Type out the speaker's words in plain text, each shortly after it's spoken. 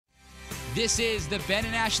This is the Ben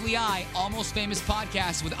and Ashley I Almost Famous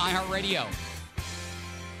podcast with iHeartRadio.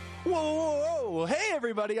 Whoa, whoa, whoa. Hey,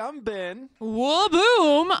 everybody, I'm Ben.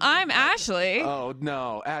 Whoa-boom, I'm Ashley. Oh,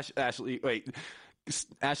 no. Ashley, wait.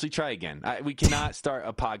 Ashley, try again. We cannot start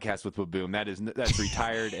a podcast with Waboom. That's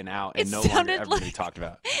retired and out and no longer ever to be talked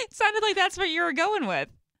about. It sounded like that's what you were going with.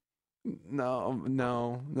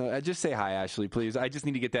 No. Just say hi, Ashley, please. I just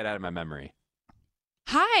need to get that out of my memory.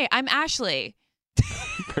 Hi, I'm Ashley.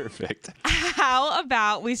 Perfect. How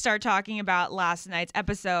about we start talking about last night's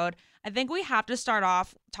episode? I think we have to start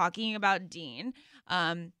off talking about Dean.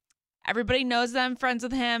 Everybody knows that I'm friends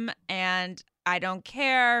with him, and I don't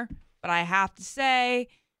care, but I have to say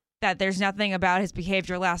that there's nothing about his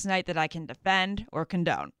behavior last night that I can defend or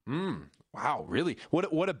condone. Wow, really?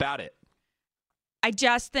 What about it? I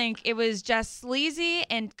just think it was just sleazy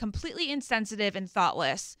and completely insensitive and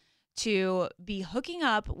thoughtless to be hooking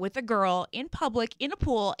up with a girl in public, in a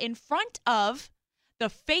pool, in front of the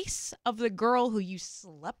face of the girl who you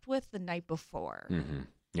slept with the night before. Mm-hmm.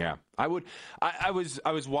 Yeah, I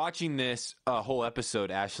was watching this whole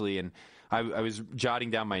episode, Ashley, and I was jotting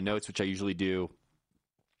down my notes, which I usually do.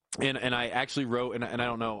 And I actually wrote, and I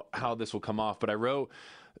don't know how this will come off, but I wrote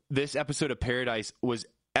this episode of Paradise was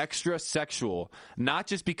extra sexual, not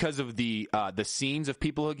just because of the scenes of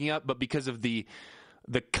people hooking up, but because of the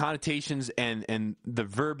connotations and the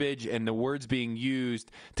verbiage and the words being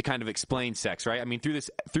used to kind of explain sex, right? I mean, through this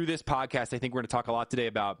podcast, I think we're going to talk a lot today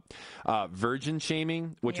about virgin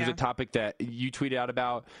shaming, which was a topic that you tweeted out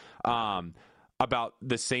about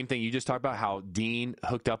the same thing you just talked about, how Dean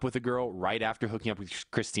hooked up with a girl right after hooking up with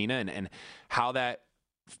Christina, and how that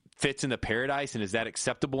fits into Paradise, and is that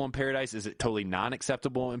acceptable in Paradise? Is it totally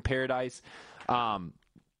non-acceptable in Paradise?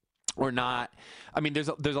 Or not. I mean, there's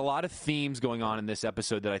a lot of themes going on in this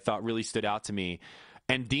episode that I thought really stood out to me.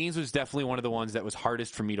 And Dean's was definitely one of the ones that was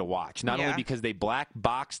hardest for me to watch. Not only because they black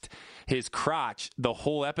boxed his crotch the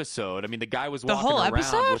whole episode. I mean, the guy was walking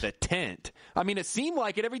around with a tent. I mean, it seemed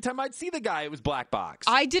like it every time I'd see the guy, it was black boxed.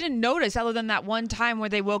 I didn't notice other than that one time where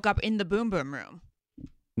they woke up in the boom boom room.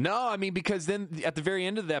 No, I mean, because then at the very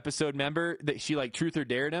end of the episode, remember that she like truth or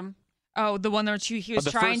dared him? Oh, the one that he was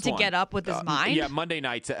trying to get up with his mind? Yeah, Monday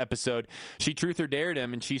night's episode. She truth or dared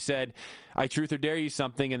him, and she said, I truth or dare you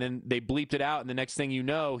something, and then they bleeped it out, and the next thing you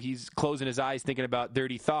know, he's closing his eyes thinking about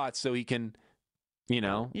dirty thoughts so he can,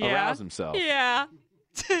 arouse himself. Yeah.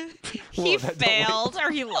 He failed,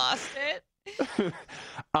 or he lost it.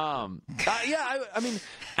 I mean,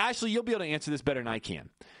 Ashley, you'll be able to answer this better than I can.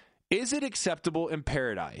 Is it acceptable in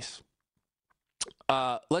Paradise?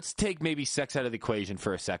 Let's take maybe sex out of the equation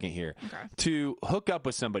for a second here. Okay. To hook up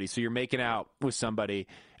with somebody, so you're making out with somebody,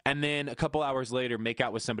 and then a couple hours later make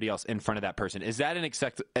out with somebody else in front of that person. Is that an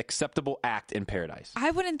acceptable act in Paradise?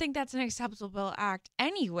 I wouldn't think that's an acceptable act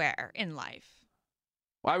anywhere in life.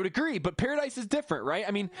 Well, I would agree, but Paradise is different, right?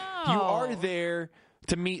 I mean, you are there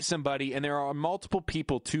to meet somebody, and there are multiple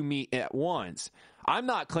people to meet at once. I'm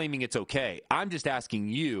not claiming it's okay. I'm just asking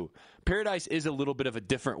you, Paradise is a little bit of a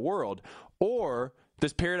different world, or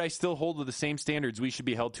does Paradise still hold to the same standards we should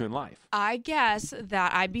be held to in life? I guess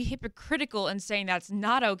that I'd be hypocritical in saying that's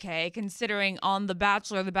not okay, considering on The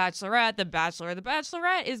Bachelor, The Bachelorette, The Bachelor, The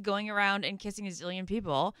Bachelorette is going around and kissing a zillion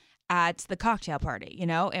people at the cocktail party,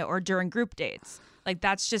 or during group dates. Like,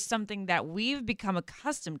 that's just something that we've become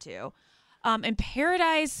accustomed to. In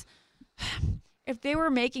Paradise, if they were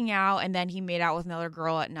making out and then he made out with another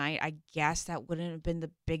girl at night, I guess that wouldn't have been the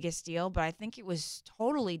biggest deal. But I think it was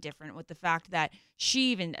totally different with the fact that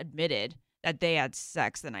she even admitted that they had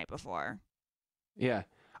sex the night before. Yeah.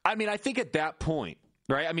 I mean, I think at that point,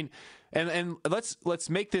 right? I mean, and let's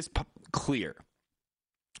make this clear.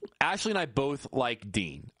 Ashley and I both like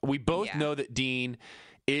Dean. We both know that Dean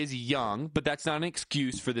is young, but that's not an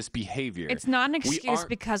excuse for this behavior. It's not an excuse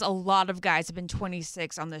because a lot of guys have been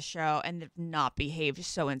 26 on the show and have not behaved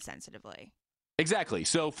so insensitively. Exactly.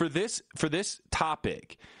 So for this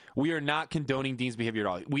topic, we are not condoning Dean's behavior at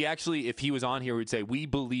all. We actually, if he was on here, we would say, we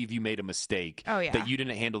believe you made a mistake, that you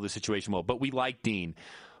didn't handle the situation well, but we like Dean.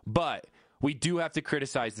 But we do have to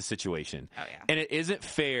criticize the situation. Oh, yeah. And it isn't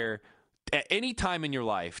fair at any time in your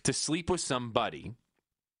life to sleep with somebody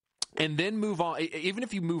and then move on. Even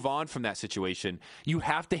if you move on from that situation, you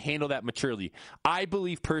have to handle that maturely. I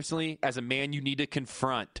believe personally, as a man, you need to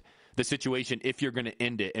confront the situation if you're going to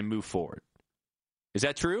end it and move forward. Is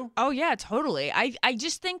that true? Oh, yeah, totally. I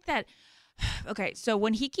just think that, okay, so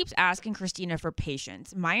when he keeps asking Christina for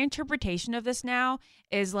patience, my interpretation of this now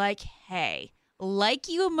is like, hey, like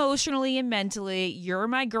you emotionally and mentally, you're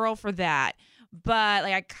my girl for that. But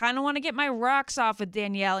like, I kind of want to get my rocks off with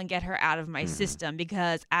Danielle and get her out of my system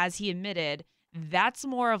because, as he admitted, That's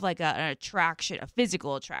more of like an attraction, a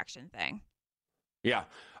physical attraction thing. Yeah.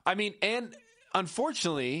 I mean, and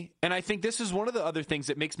unfortunately, and I think this is one of the other things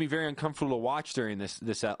that makes me very uncomfortable to watch during this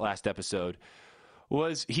last episode,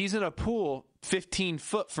 was he's in a pool 15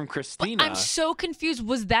 foot from Christina. I'm so confused.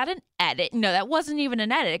 Was that an edit? No, that wasn't even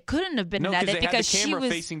an edit. It couldn't have been an edit because they had the camera she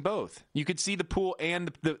was facing both. You could see the pool and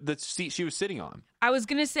the seat she was sitting on. I was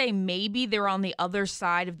going to say maybe they were on the other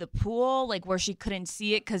side of the pool, like where she couldn't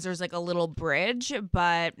see it because there's like a little bridge.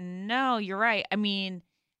 But no, you're right. I mean,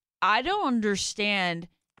 I don't understand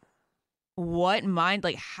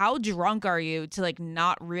how drunk are you to like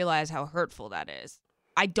not realize how hurtful that is?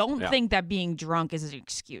 I don't think that being drunk is an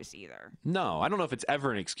excuse either. No, I don't know if it's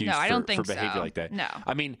ever an excuse for behavior like that. No.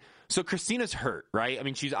 I mean, so Christina's hurt, right? I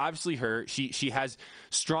mean, she's obviously hurt. She has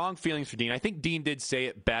strong feelings for Dean. I think Dean did say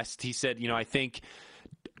it best. He said, I think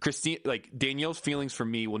Danielle's feelings for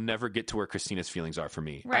me will never get to where Christina's feelings are for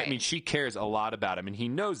me. Right. I mean, she cares a lot about him, and he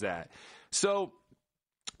knows that. So,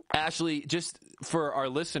 Ashley, just for our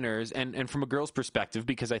listeners and from a girl's perspective,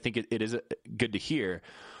 because I think it is good to hear,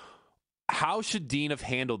 how should Dean have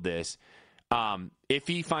handled this if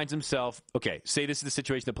he finds himself, say this is the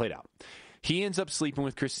situation that played out. He ends up sleeping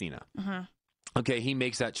with Christina. Uh-huh. Okay, he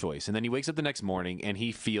makes that choice. And then he wakes up the next morning and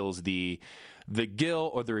he feels the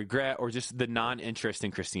guilt or the regret or just the non-interest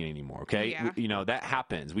in Christina anymore, okay? Yeah. That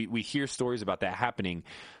happens. We hear stories about that happening.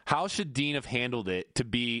 How should Dean have handled it to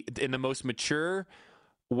be in the most mature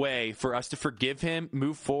way for us to forgive him,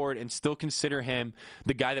 move forward, and still consider him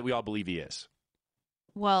the guy that we all believe he is?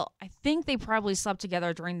 Well, I think they probably slept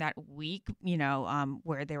together during that week,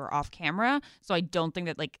 where they were off camera. So I don't think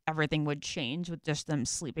that like everything would change with just them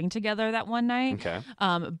sleeping together that one night. Okay.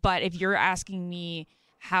 But if you're asking me,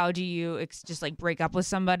 how do you just like break up with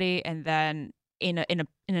somebody and then in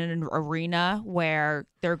an arena where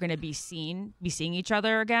they're going to be seeing each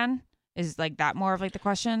other again? Is like that more of like the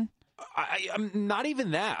question? I'm not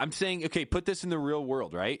even that. I'm saying, okay, put this in the real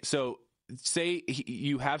world, right? So say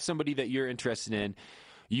you have somebody that you're interested in.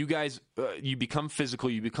 You guys, you become physical,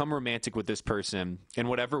 you become romantic with this person in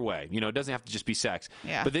whatever way. It doesn't have to just be sex.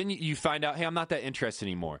 Yeah. But then you find out, hey, I'm not that interested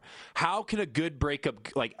anymore. How can a good breakup,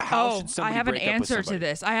 how should somebody I have an break up with answer somebody? to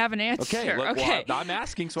this. I have an answer. Okay. Okay. Well, I'm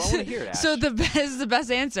asking, so I want to hear it, Ash. So this is the best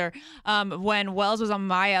answer. When Wells was on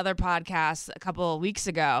my other podcast a couple of weeks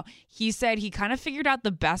ago, he said he kind of figured out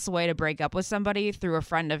the best way to break up with somebody through a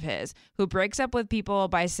friend of his who breaks up with people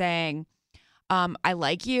by saying, I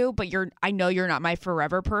like you, but I know you're not my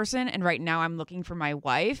forever person. And right now I'm looking for my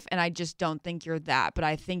wife. And I just don't think you're that. But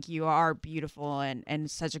I think you are beautiful and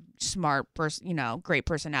such a smart person, great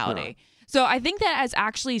personality. Yeah. So I think that is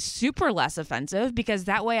actually super less offensive because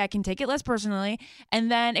that way I can take it less personally. And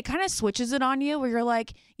then it kind of switches it on you where you're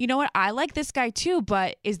like, you know what? I like this guy too,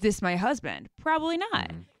 but is this my husband? Probably not.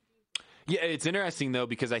 Mm-hmm. Yeah, it's interesting, though,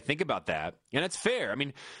 because I think about that, and it's fair. I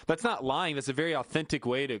mean, that's not lying. That's a very authentic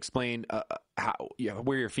way to explain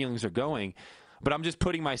where your feelings are going. But I'm just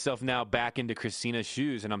putting myself now back into Christina's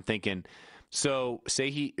shoes, and I'm thinking, so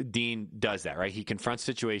say Dean does that, right? He confronts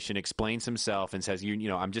the situation, explains himself, and says,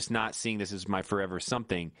 I'm just not seeing this as my forever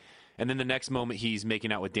something. And then the next moment he's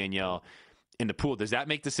making out with Danielle in the pool. Does that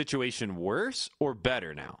make the situation worse or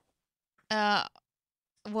better now?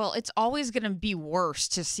 Well, it's always going to be worse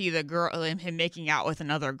to see the girl and him making out with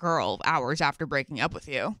another girl hours after breaking up with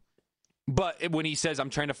you. But when he says,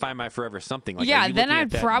 I'm trying to find my forever something. Like, yeah, then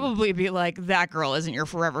I'd probably be like, that girl isn't your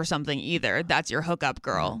forever something either. That's your hookup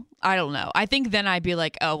girl. Mm-hmm. I don't know. I think then I'd be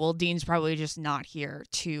like, oh, well, Dean's probably just not here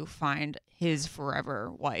to find his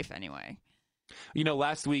forever wife anyway.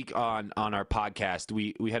 Last week on our podcast,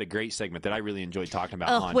 we had a great segment that I really enjoyed talking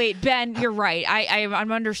about. Wait, Ben, you're right.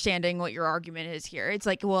 I'm understanding what your argument is here. It's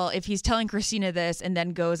like, well, if he's telling Christina this and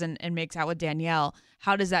then goes and makes out with Danielle,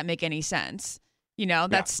 how does that make any sense?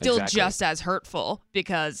 That's still just as hurtful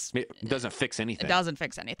because it doesn't fix anything. It doesn't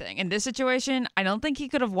fix anything. In this situation, I don't think he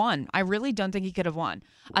could have won. I really don't think he could have won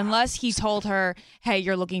unless he told her, hey,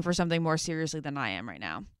 you're looking for something more seriously than I am right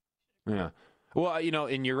now. Yeah. Well,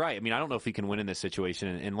 and you're right. I mean, I don't know if he can win in this situation.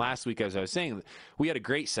 And last week, as I was saying, we had a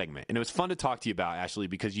great segment. And it was fun to talk to you about, Ashley,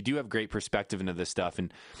 because you do have great perspective into this stuff.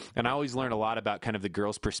 And I always learn a lot about kind of the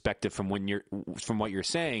girl's perspective from what you're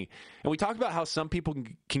saying. And we talked about how some people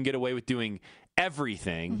can get away with doing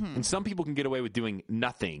everything, mm-hmm. and some people can get away with doing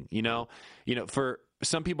nothing. For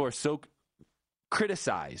some people are so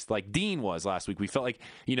criticized like Dean was last week. We felt like,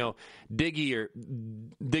 Diggity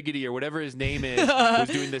or whatever his name is was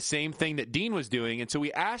doing the same thing that Dean was doing. And so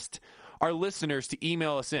we asked our listeners to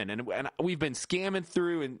email us in, and we've been scanning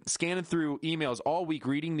through emails all week,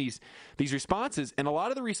 reading these responses. And a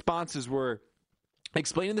lot of the responses were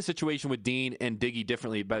explaining the situation with Dean and Diggy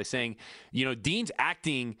differently by saying, Dean's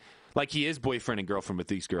acting like he is boyfriend and girlfriend with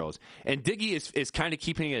these girls. And Diggy is kind of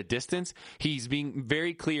keeping a distance. He's being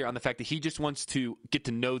very clear on the fact that he just wants to get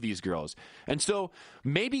to know these girls. And so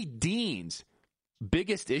maybe Dean's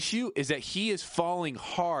biggest issue is that he is falling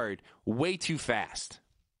hard way too fast.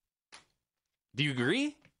 Do you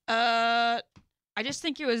agree? I just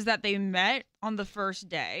think it was that they met on the first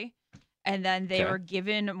day, and then they were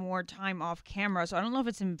given more time off camera. So I don't know if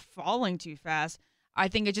it's him falling too fast. I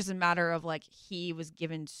think it's just a matter of, like, he was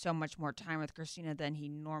given so much more time with Christina than he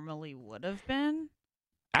normally would have been.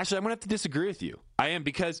 Actually, I'm going to have to disagree with you. I am,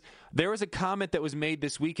 because there was a comment that was made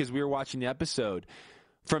this week as we were watching the episode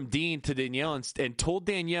from Dean to Danielle and told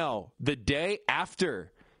Danielle the day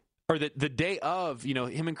after, or the day of,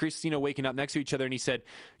 him and Christina waking up next to each other, and he said,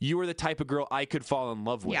 "You are the type of girl I could fall in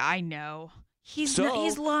love with." Yeah, I know. He's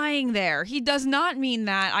lying there. He does not mean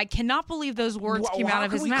that. I cannot believe those words came out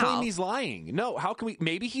of his mouth. How can we claim he's lying? No, how can we?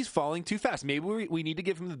 Maybe he's falling too fast. Maybe we need to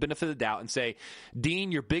give him the benefit of the doubt and say,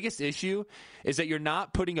 Dean, your biggest issue is that you're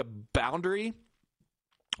not putting a boundary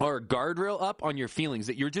or a guardrail up on your feelings,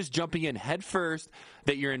 that you're just jumping in head first,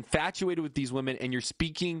 that you're infatuated with these women, and you're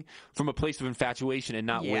speaking from a place of infatuation and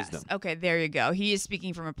not wisdom. Okay, there you go. He is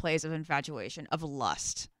speaking from a place of infatuation, of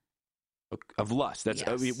lust. Of lust. That's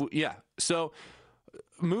yeah. So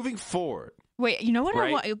moving forward. Wait, you know what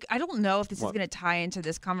right? I don't know if this is going to tie into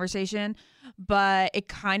this conversation, but it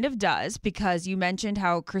kind of does, because you mentioned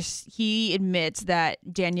how he admits that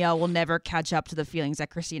Danielle will never catch up to the feelings that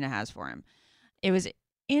Christina has for him. It was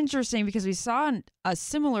interesting because we saw a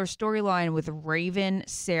similar storyline with Raven,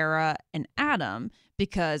 Sarah, and Adam,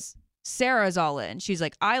 because Sarah's all in. She's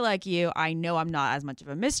like, I like you. I know I'm not as much of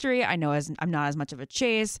a mystery. I know I'm not as much of a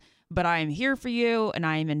chase, but I am here for you and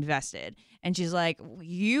I am invested. And she's like,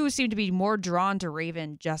 you seem to be more drawn to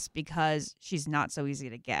Raven just because she's not so easy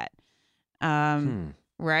to get.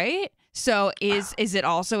 Right? So is it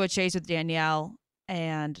also a chase with Danielle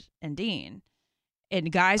and Dean? And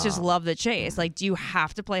guys just love the chase. Like, do you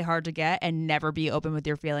have to play hard to get and never be open with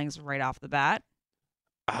your feelings right off the bat?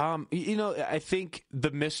 I think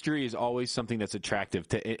the mystery is always something that's attractive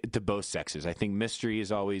to both sexes. I think mystery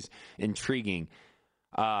is always intriguing.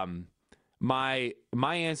 My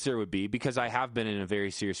answer would be, because I have been in a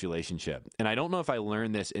very serious relationship, and I don't know if I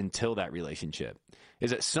learned this until that relationship,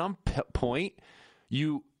 is at some point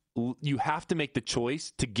you have to make the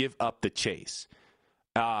choice to give up the chase.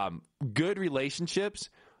 Good relationships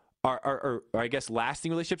are I guess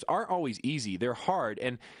lasting relationships aren't always easy. They're hard,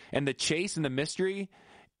 and the chase and the mystery,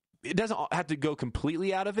 it doesn't have to go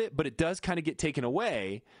completely out of it, but it does kind of get taken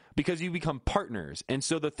away because you become partners. And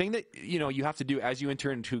so the thing that you have to do as you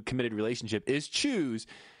enter into a committed relationship is choose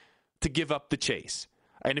to give up the chase.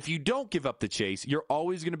 And if you don't give up the chase, you're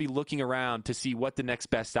always going to be looking around to see what the next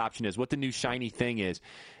best option is, what the new shiny thing is.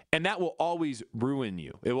 And that will always ruin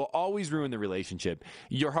you. It will always ruin the relationship.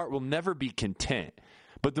 Your heart will never be content.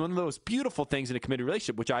 But one of those beautiful things in a committed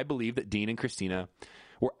relationship, which I believe that Dean and Christina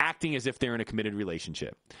were acting as if they're in a committed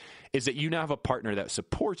relationship, is that you now have a partner that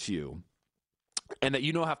supports you, and that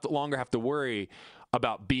you no longer have to worry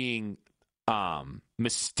about being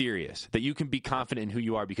mysterious, that you can be confident in who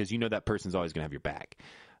you are because you know that person's always going to have your back.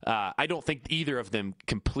 I don't think either of them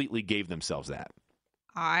completely gave themselves that.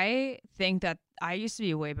 I think that I used to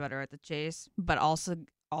be way better at the chase, but also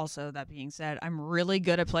that being said, I'm really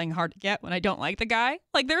good at playing hard to get when I don't like the guy.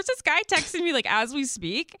 Like, there's this guy texting me, like, as we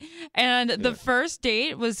speak, and the first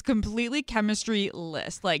date was completely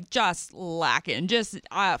chemistry-less, like, just lacking, just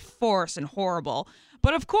forced and horrible.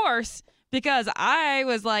 But of course, because I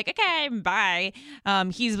was like, okay, bye,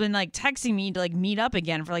 he's been, like, texting me to, like, meet up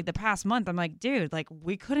again for, like, the past month. I'm like, dude, like,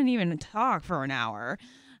 we couldn't even talk for an hour.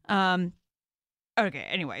 Okay,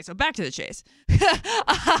 anyway, so back to the chase.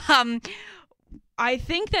 I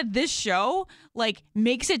think that this show, like,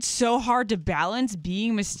 makes it so hard to balance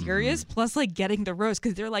being mysterious plus, like, getting the rose,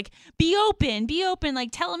 because they're like, be open, like,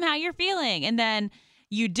 tell them how you're feeling. And then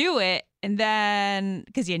you do it, and then,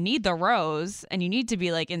 because you need the rose, and you need to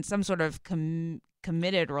be, like, in some sort of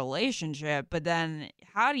committed relationship, but then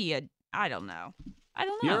how do you, I don't know.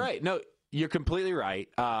 You're right. No, you're completely right.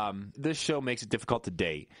 This show makes it difficult to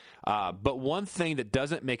date. But one thing that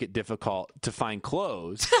doesn't make it difficult to find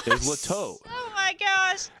clothes is Le Tote. Oh, my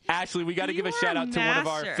gosh. Ashley, we got to give a shout out to one of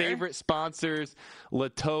our favorite sponsors, Le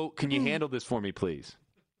Tote. Can you handle this for me, please?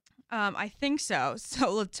 I think so.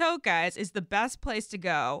 So Le Tote, guys, is the best place to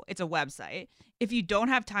go. It's a website. If you don't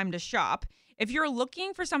have time to shop, if you're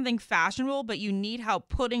looking for something fashionable, but you need help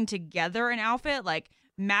putting together an outfit, like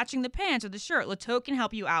matching the pants or the shirt, Le Tote can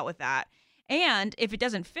help you out with that. And if it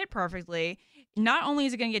doesn't fit perfectly, not only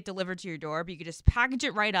is it going to get delivered to your door, but you can just package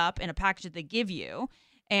it right up in a package that they give you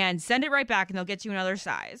and send it right back, and they'll get you another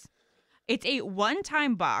size. It's a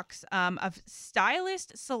one-time box of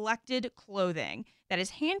stylist-selected clothing that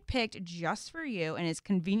is handpicked just for you and is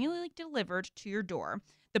conveniently delivered to your door.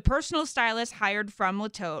 The personal stylist hired from Le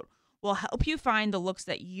Tote will help you find the looks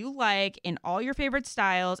that you like in all your favorite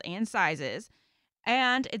styles and sizes.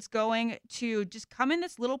 And it's going to just come in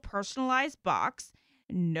this little personalized box.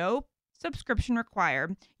 No subscription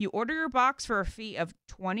required. You order your box for a fee of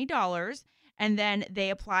 $20, and then they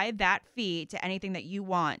apply that fee to anything that you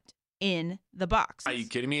want in the box. Are you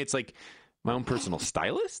kidding me? It's like my own personal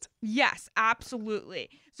stylist? Yes, absolutely.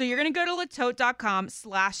 So you're going to go to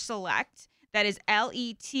letote.com/select. That is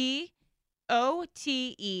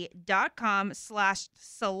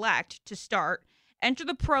LETOTE.com/select to start. Enter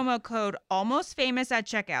the promo code ALMOSTFAMOUS at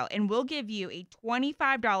checkout, and we'll give you a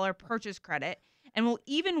 $25 purchase credit, and we'll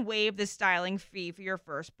even waive the styling fee for your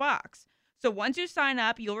first box. So once you sign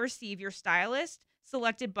up, you'll receive your stylist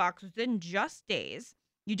selected box within just days.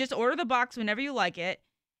 You just order the box whenever you like it.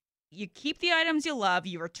 You keep the items you love.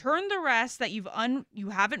 You return the rest that you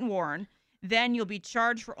haven't worn. Then you'll be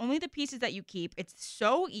charged for only the pieces that you keep. It's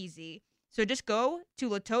so easy. So just go to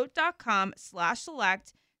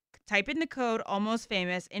letote.com/select, type in the code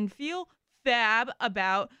ALMOSTFAMOUS, and feel fab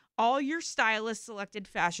about all your stylist selected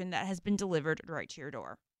fashion that has been delivered right to your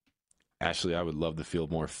door. Ashley, I would love to feel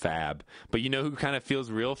more fab. But you know who kind of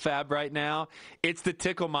feels real fab right now? It's the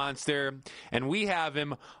Tickle Monster. And we have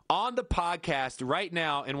him on the podcast right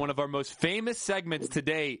now in one of our most famous segments to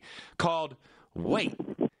date called Wait,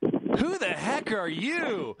 who the heck are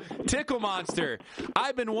you? Tickle Monster.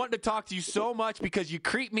 I've been wanting to talk to you so much because you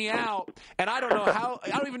creep me out. And I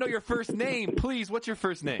don't even know your first name. Please, what's your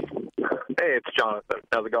first name? Hey, it's Jonathan.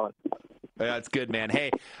 How's it going? Yeah, it's good, man.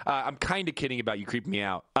 Hey, I'm kind of kidding about you creeping me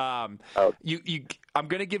out. I'm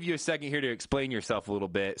going to give you a second here to explain yourself a little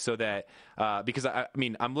bit so that because I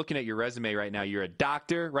mean, I'm looking at your resume right now. You're a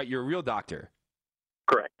doctor, right? You're a real doctor.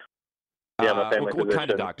 Correct. Yeah, I'm a family what kind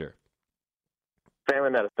of doctor? Family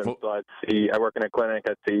medicine. So I work in a clinic.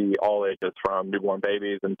 I see all ages from newborn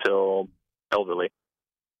babies until elderly.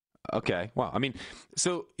 Okay. Wow. I mean,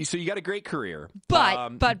 so you got a great career.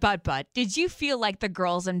 But did you feel like the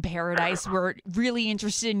girls in Paradise were really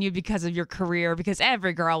interested in you because of your career? Because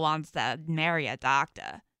every girl wants to marry a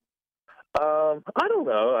doctor. I don't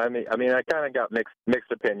know. I mean, I kind of got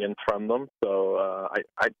mixed opinions from them. So I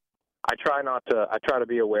try to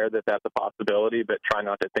be aware that that's a possibility, but try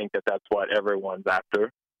not to think that that's what everyone's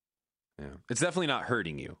after. Yeah. It's definitely not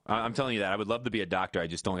hurting you. I'm telling you that. I would love to be a doctor. I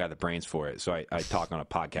just don't got the brains for it. So I talk on a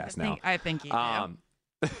podcast now. I think you do.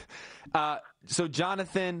 So,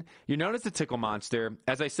 Jonathan, you're known as the Tickle Monster.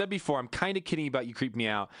 As I said before, I'm kind of kidding about you creep me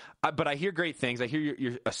out. But I hear great things. I hear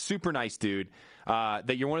you're a super nice dude,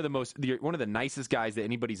 that you're one of the nicest guys that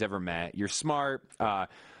anybody's ever met. You're smart. The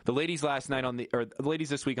ladies the ladies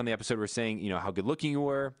this week on the episode were saying, how good looking you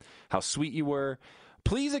were, how sweet you were.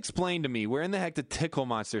 Please explain to me where in the heck the Tickle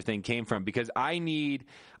Monster thing came from, because I need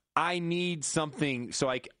something so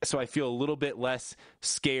I feel a little bit less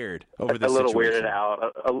scared over this situation. A little weirded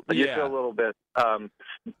out. You feel a little bit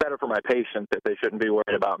better for my patients that they shouldn't be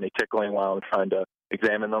worried about me tickling while I'm trying to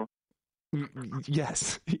examine them.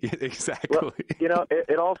 Yes, exactly. Well,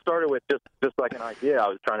 it all started with just like an idea. I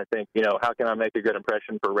was trying to think, how can I make a good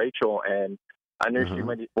impression for Rachel? And I knew she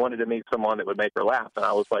wanted to meet someone that would make her laugh. And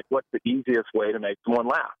I was like, what's the easiest way to make someone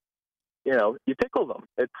laugh? You tickle them.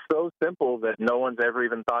 It's so simple that no one's ever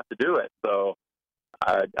even thought to do it. So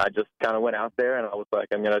I just kind of went out there and I was like,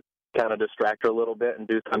 I'm going to kind of distract her a little bit and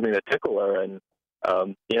do something to tickle her. And,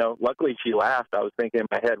 luckily she laughed. I was thinking in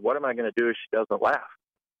my head, what am I going to do if she doesn't laugh?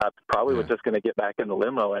 I probably was just going to get back in the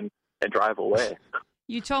limo and drive away.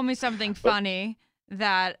 You told me something funny.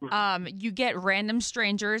 That you get random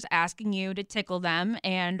strangers asking you to tickle them,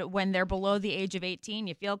 and when they're below the age of 18,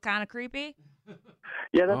 you feel kind of creepy?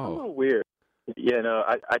 Yeah, that's a little weird.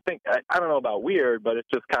 I think, I don't know about weird, but it's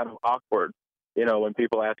just kind of awkward, when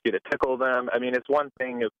people ask you to tickle them. I mean, it's one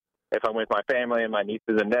thing if I'm with my family and my nieces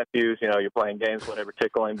and nephews, you're playing games, whatever,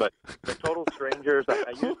 tickling, but the total strangers,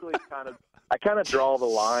 I usually kind of draw the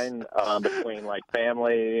line between like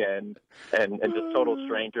family and just total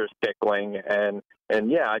strangers tickling. And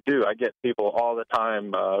yeah, I do. I get people all the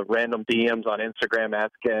time, random DMs on Instagram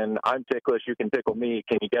asking, I'm ticklish, you can tickle me.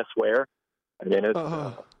 Can you guess where? I mean, it's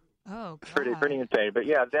pretty insane. But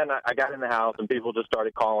yeah, then I got in the house and people just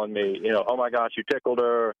started calling me, oh my gosh, you tickled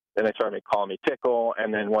her. Then they started calling me Tickle.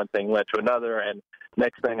 And then one thing led to another. And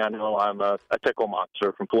next thing I know, I'm a Tickle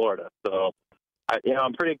Monster from Florida. So,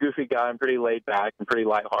 I'm a pretty goofy guy. I'm pretty laid back and pretty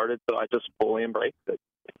lighthearted. So I just fully embraced it.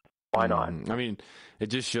 Why not? I mean, it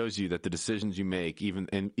just shows you that the decisions you make, even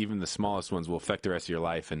the smallest ones, will affect the rest of your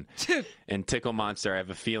life. And Tickle Monster, I have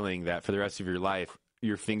a feeling that for the rest of your life,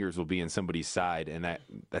 your fingers will be in somebody's side, and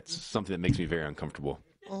that's something that makes me very uncomfortable.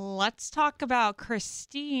 Let's talk about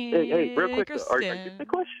Christine. Hey, real quick, are you Kristen.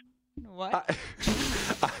 ticklish? What?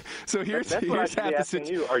 So here's That's what I here's should half be the asking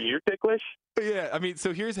situation. you. Are you ticklish? Yeah, I mean,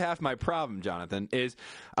 so here's half my problem, Jonathan, is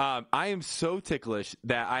I am so ticklish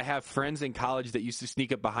that I have friends in college that used to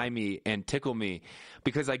sneak up behind me and tickle me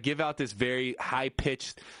because I give out this very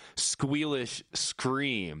high-pitched, squealish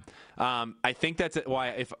scream. I think that's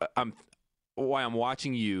why I'm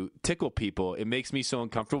watching you tickle people, it makes me so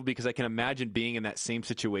uncomfortable because I can imagine being in that same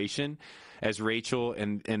situation as Rachel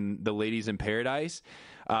and the ladies in Paradise.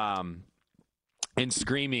 And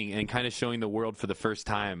screaming and kind of showing the world for the first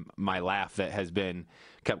time my laugh that has been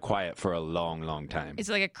kept quiet for a long, long time. It's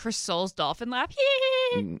like a Chris Soules dolphin laugh.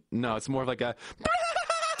 No, it's more of like a...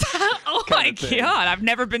 Oh my God, I've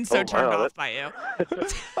never been so turned wow, off by you.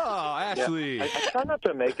 Oh, Ashley. Yeah. I try not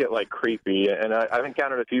to make it like creepy, and I've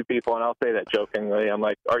encountered a few people, and I'll say that jokingly. I'm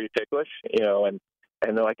like, "Are you ticklish?" And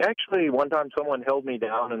they're like, "Actually, one time someone held me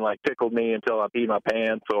down and like tickled me until I peed my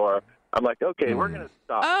pants," or I'm like, "Okay, we're gonna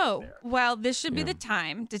stop." Oh, there. well, this should be the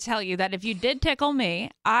time to tell you that if you did tickle me,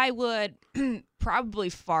 I would probably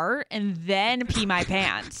fart and then pee my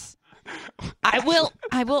pants. I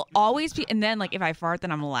will always be, and then like if I fart,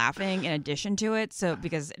 then I'm laughing in addition to it, so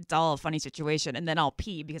because it's all a funny situation, and then I'll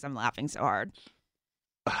pee because I'm laughing so hard.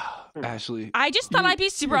 Ashley. I just thought I'd be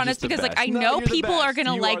super you're honest just the because like best. I No, know you're the people are best.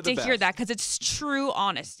 gonna You like are the to hear best. that because it's true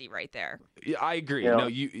honesty right there. Yeah, I agree. Yeah.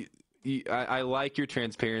 No, I like your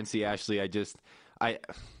transparency, Ashley. I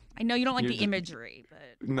I know you don't like You're the the- imagery,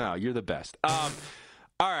 but No, you're the best. All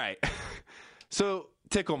right. So,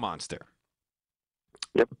 Tickle Monster.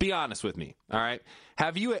 Yep. Be honest with me. All right.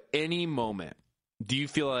 Have you at any moment, do you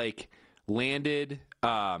feel like landed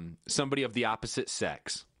somebody of the opposite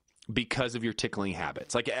sex because of your tickling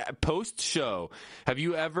habits? Like post show, have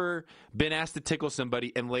you ever been asked to tickle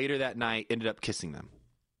somebody and later that night ended up kissing them?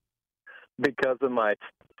 Because of my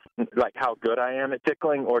like how good I am at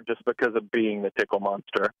tickling, or just because of being the tickle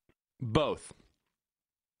monster? Both.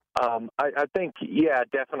 I think, yeah,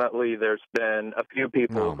 definitely there's been a few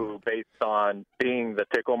people who, based on being the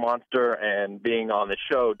tickle monster and being on the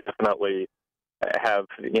show, definitely have,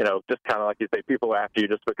 just kind of like you say, people after you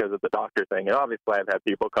just because of the doctor thing. And obviously I've had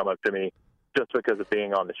people come up to me just because of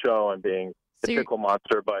being on the show and being the tickle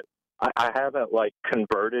monster, but I haven't, like,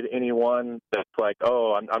 converted anyone that's like,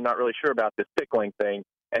 oh, I'm not really sure about this tickling thing.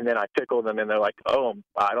 And then I tickle them, and they're like, "Oh,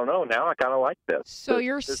 I don't know. Now I kind of like this." So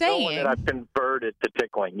there's no one that I've converted to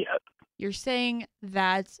tickling yet. You're saying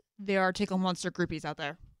that there are tickle monster groupies out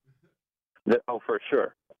there. Oh, for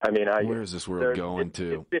sure. I mean, Where is this world going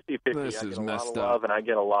to? It's 50-50. This I is get a lot messed of up. love, and I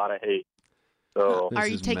get a lot of hate. So This Are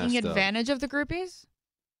you is taking messed up. advantage of the groupies?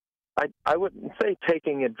 I wouldn't say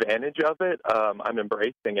taking advantage of it. I'm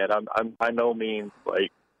embracing it. I'm by no means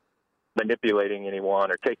like manipulating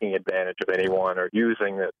anyone or taking advantage of anyone or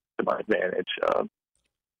using it to my advantage.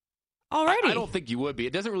 Alrighty. I don't think you would be.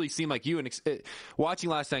 It doesn't really seem like you. And watching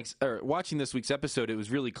watching this week's episode, it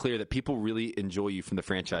was really clear that people really enjoy you from the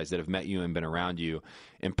franchise that have met you and been around you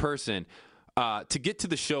in person. To get to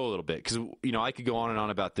the show a little bit, because I could go on and on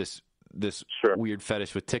about this Sure. weird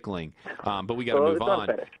fetish with tickling, but we got to Well, move it's not on.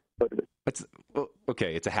 a fetish, but It's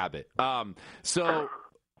okay. It's a habit. So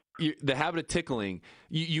the habit of tickling.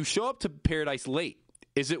 You show up to Paradise late.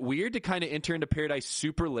 Is it weird to kind of enter into Paradise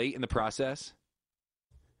super late in the process?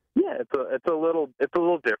 yeah, it's a little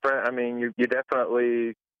different. I mean, you're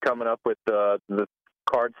definitely coming up with the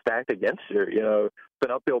cards stacked against you. It's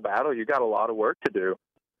an uphill battle. You got a lot of work to do.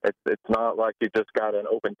 It's not like you just got an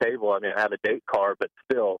open table. I mean, I have a date card, but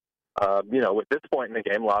still, at this point in the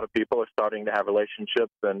game, a lot of people are starting to have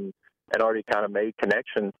relationships and already kind of made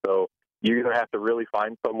connections. So you either have to really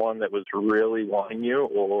find someone that was really wanting you,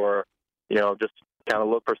 or just kind of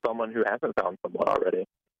look for someone who hasn't found someone already.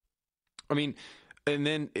 I mean, and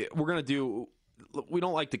then we're gonna do. We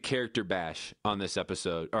don't like the character bash on this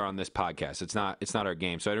episode or on this podcast. It's not our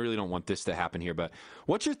game, so I really don't want this to happen here. But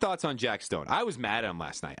what's your thoughts on Jack Stone? I was mad at him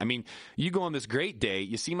last night. I mean, you go on this great date.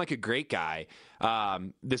 You seem like a great guy.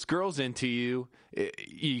 This girl's into you.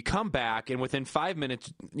 You come back, and within 5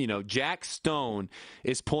 minutes, Jack Stone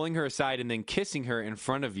is pulling her aside and then kissing her in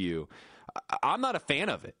front of you. I'm not a fan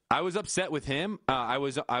of it. I was upset with him. I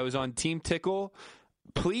was on Team Tickle.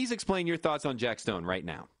 Please explain your thoughts on Jack Stone right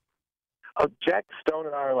now. Jack Stone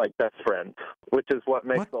and I are like best friends, which is what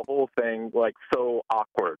makes the whole thing like so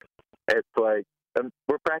awkward. It's like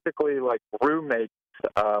we're practically like roommates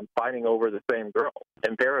fighting over the same girl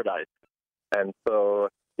in Paradise, and so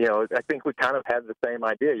I think we kind of had the same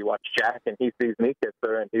idea. You watch Jack, and he sees me kiss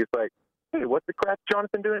her, and he's like, "Hey, what the crap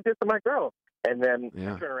Jonathan doing kissing my girl?" And then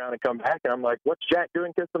I turn around and come back, and I'm like, "What's Jack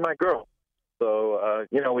doing kissing my girl?" So,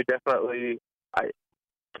 we definitely,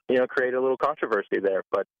 create a little controversy there.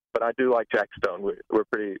 But I do like Jack Stone. We're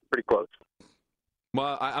pretty close.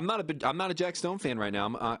 Well, I'm not a Jack Stone fan right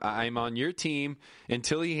now. I'm on your team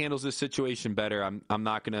until he handles this situation better. I'm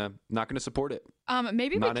not gonna support it.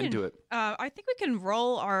 Maybe not we can, into it. I think we can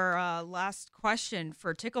roll our last question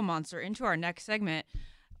for Tickle Monster into our next segment.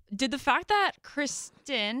 Did the fact that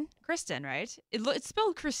Kristen, right? It's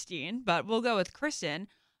spelled Christine, but we'll go with Kristen.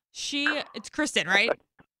 It's Kristen, right?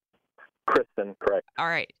 Kristen, correct. All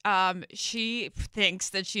right. She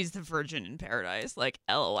thinks that she's the Virgin in Paradise. Like,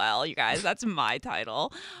 LOL, you guys, that's my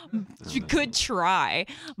title. She could try,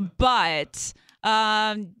 but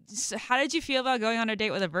so how did you feel about going on a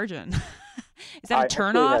date with a virgin? Is that a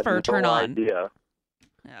turn off or a turn on? Idea.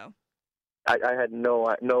 No. I had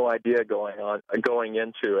no idea going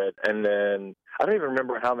into it, and then I don't even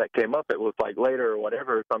remember how that came up. It was like later or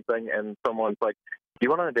whatever or something, and someone's like, "Do you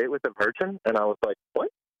want on a date with a virgin?" And I was like, "What?"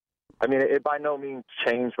 I mean, it by no means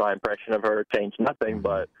changed my impression of her, changed nothing,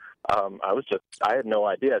 but I had no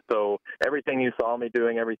idea. So everything you saw me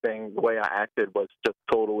doing, everything, the way I acted was just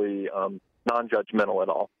totally non-judgmental at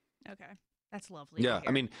all. Okay. That's lovely. Yeah.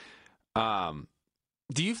 I mean,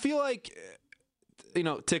 do you feel like,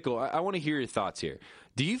 Tickle, I want to hear your thoughts here.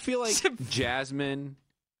 Do you feel like Jasmine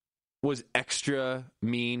was extra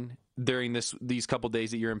mean during these couple days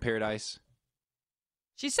that you're in Paradise?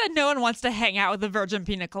 She said no one wants to hang out with a virgin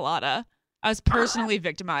pina colada. I was personally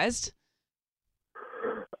victimized.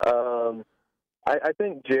 I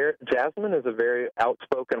think Jasmine is a very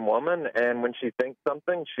outspoken woman, and when she thinks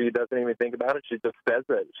something, she doesn't even think about it. She just says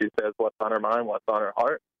it. She says what's on her mind, what's on her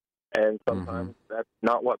heart, and sometimes that's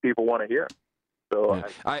not what people want to hear. So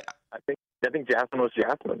I think Jasmine was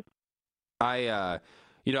Jasmine. I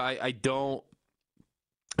don't.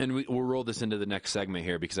 And we'll roll this into the next segment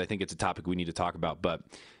here because I think it's a topic we need to talk about. But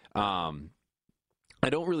I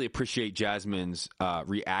don't really appreciate Jasmine's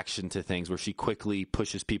reaction to things where she quickly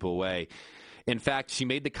pushes people away. In fact, she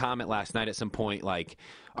made the comment last night at some point like,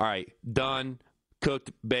 all right, done,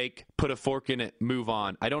 cooked, baked, put a fork in it, move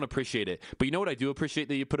on. I don't appreciate it. But you know what I do appreciate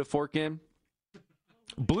that you put a fork in?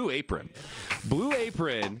 Blue Apron. Blue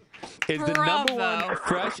Apron is the number one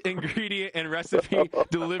fresh ingredient and recipe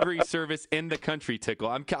delivery service in the country, Tickle.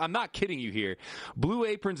 I'm not kidding you here. Blue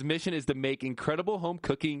Apron's mission is to make incredible home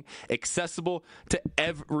cooking accessible to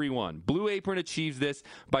everyone. Blue Apron achieves this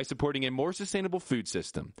by supporting a more sustainable food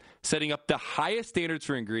system, setting up the highest standards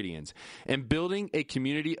for ingredients, and building a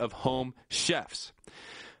community of home chefs.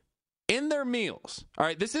 In their meals, all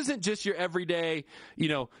right, this isn't just your everyday,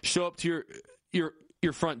 show up to your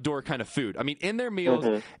front door kind of food. I mean, in their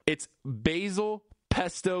meals, it's basil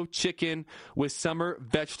pesto chicken with summer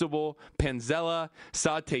vegetable panzella,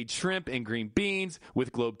 sauteed shrimp and green beans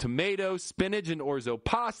with globe tomatoes, spinach and orzo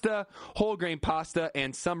pasta, whole grain pasta,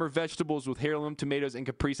 and summer vegetables with heirloom tomatoes and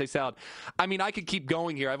caprese salad. I mean, I could keep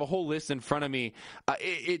going here. I have a whole list in front of me.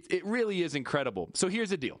 It really is incredible. So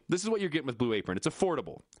here's the deal. This is what you're getting with Blue Apron. It's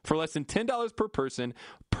affordable. For less than $10 per person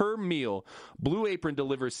per meal, Blue Apron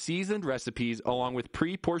delivers seasoned recipes along with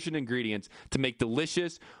pre-portioned ingredients to make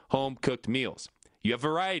delicious home-cooked meals. You have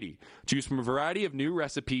variety. Choose from a variety of new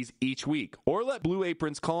recipes each week, or let Blue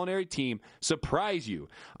Apron's culinary team surprise you.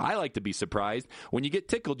 I like to be surprised. When you get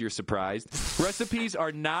tickled, you're surprised. Recipes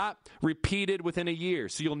are not repeated within a year,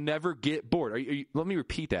 so you'll never get bored. Let me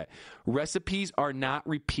repeat that. Recipes are not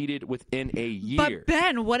repeated within a year. But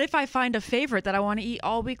Ben, what if I find a favorite that I want to eat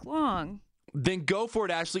all week long? Then go for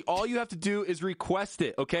it, Ashley. All you have to do is request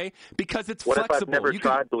it, okay? Because it's what flexible. What if I've never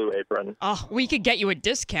tried Blue Apron? Oh, we could get you a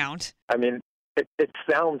discount. I mean, it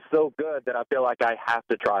sounds so good that I feel like I have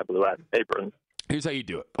to try Blue Apron. Here's how you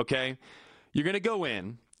do it, okay? You're going to go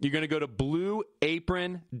in. You're going to go to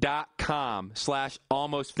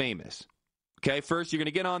blueapron.com/almostfamous. Okay, first you're going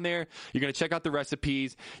to get on there. You're going to check out the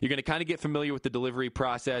recipes. You're going to kind of get familiar with the delivery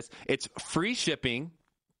process. It's free shipping.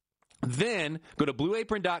 Then go to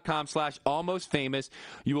blueapron.com/almostfamous.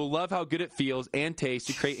 You will love how good it feels and tastes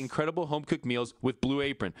to create incredible home-cooked meals with Blue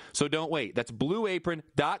Apron. So don't wait. That's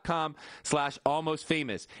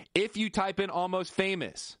blueapron.com/almostfamous. If you type in almost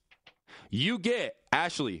famous, you get,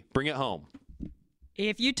 Ashley, bring it home.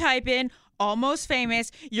 If you type in almost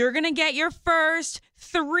famous, you're going to get your first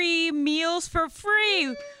 3 meals for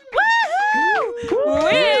free.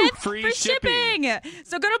 Woohoo! With free shipping.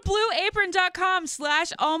 So go to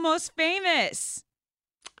blueapron.com/almostfamous.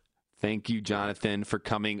 Thank you, Jonathan, for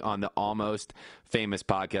coming on the Almost Famous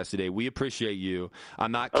podcast today. We appreciate you.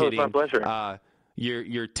 I'm not kidding. It's my pleasure.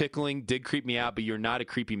 Your tickling did creep me out, but you're not a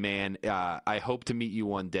creepy man. I hope to meet you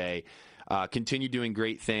one day. Continue doing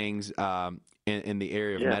great things in the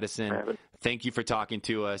area of medicine. Thank you for talking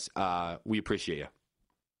to us. We appreciate you.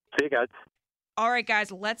 See you guys. All right,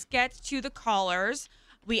 guys, let's get to the callers.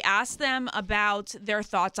 We asked them about their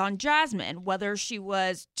thoughts on Jasmine, whether she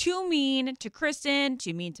was too mean to Kristen,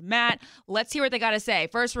 too mean to Matt. Let's hear what they got to say.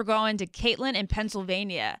 First, we're going to Caitlin in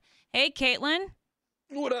Pennsylvania. Hey, Caitlin.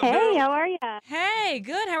 What up, Hey, girl? how are you? Hey,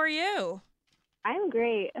 good. How are you? I'm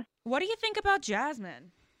great. What do you think about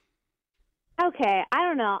Jasmine? Okay, I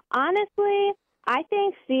don't know. Honestly, I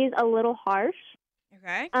think she's a little harsh.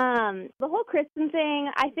 Okay. The whole Kristen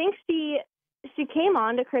thing, I think she came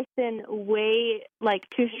on to Kristen way,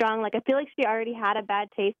 too strong. I feel like she already had a bad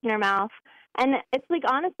taste in her mouth. And it's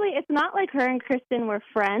honestly, it's not like her and Kristen were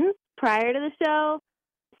friends prior to the show.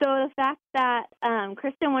 So the fact that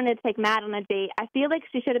Kristen wanted to take Matt on a date, I feel like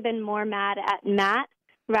she should have been more mad at Matt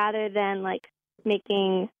rather than,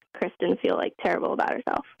 making Kristen feel, terrible about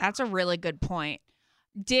herself. That's a really good point.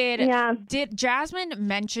 Did Jasmine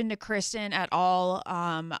mention to Kristen at all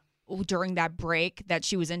during that break that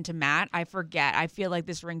she was into Matt? I forget. I feel like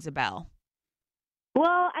this rings a bell.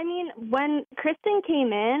 Well, I mean, when Kristen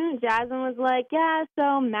came in, Jasmine was like, yeah,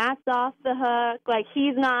 so Matt's off the hook.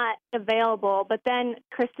 He's not available. But then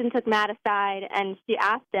Kristen took Matt aside and she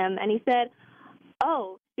asked him, and he said,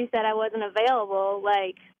 oh, she said I wasn't available.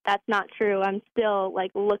 That's not true. I'm still,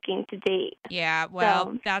 looking to date. Yeah, well,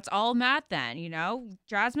 So, that's all Matt then,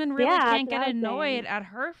 Jasmine really can't that's what get I was annoyed saying. at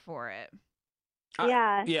her for it.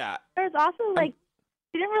 Yeah. Yeah. There's also, she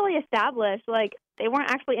didn't really establish, they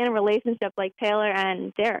weren't actually in a relationship like Taylor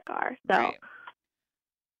and Derek are. So, Right.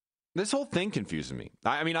 This whole thing confuses me.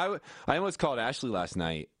 I mean, I almost called Ashley last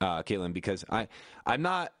night, Caitlin, because I'm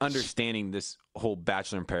not understanding this whole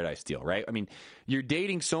Bachelor in Paradise deal, right? I mean, you're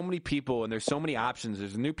dating so many people and there's so many options.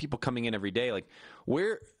 There's new people coming in every day.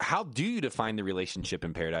 How do you define the relationship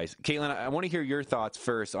in Paradise? Caitlin, I want to hear your thoughts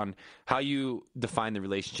first on how you define the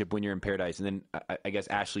relationship when you're in Paradise. And then I guess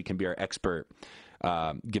Ashley can be our expert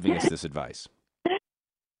giving us this advice.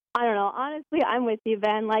 I don't know. Honestly, I'm with you,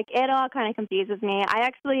 Ben. It all kind of confuses me.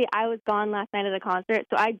 I was gone last night at the concert,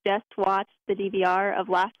 so I just watched the DVR of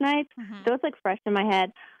last night, so it's, fresh in my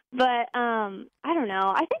head. But, I don't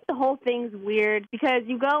know. I think the whole thing's weird because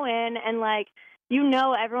you go in and,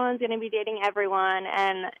 everyone's going to be dating everyone,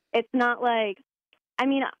 and it's not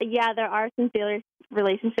there are some serious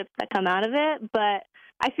relationships that come out of it, but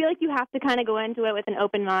I feel like you have to kind of go into it with an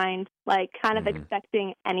open mind, kind of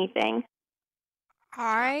expecting anything.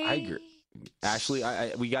 I agree. Ashley,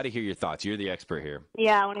 we got to hear your thoughts. You're the expert here.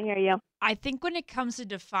 Yeah, I want to hear you. I think when it comes to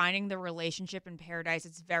defining the relationship in Paradise,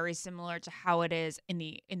 it's very similar to how it is in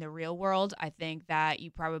the real world. I think that you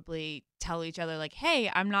probably tell each other hey,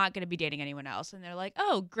 I'm not going to be dating anyone else. And they're like,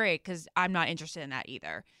 oh, great, because I'm not interested in that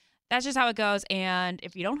either. That's just how it goes. And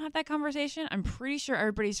if you don't have that conversation, I'm pretty sure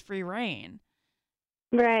everybody's free reign.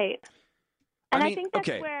 Right. And I think that's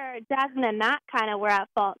okay. where Jasmine and Matt kind of were at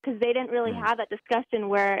fault because they didn't really have that discussion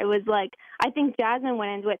where it was I think Jasmine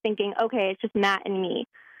went into it thinking, okay, it's just Matt and me.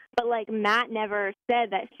 But, Matt never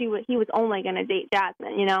said that he was only going to date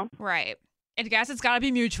Jasmine, Right. I guess it's got to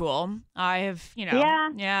be mutual. I have,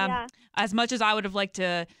 Yeah. As much as I would have liked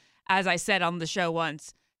to, as I said on the show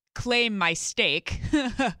once, claim my stake,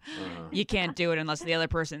 you can't do it unless the other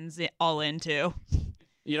person's all in too.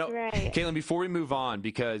 Right. Caitlin, before we move on,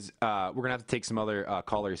 because we're going to have to take some other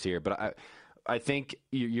callers here, but I think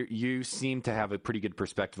you seem to have a pretty good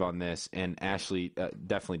perspective on this, and Ashley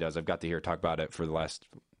definitely does. I've got to hear her talk about it for the last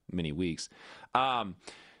many weeks.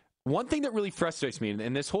 One thing that really frustrates me,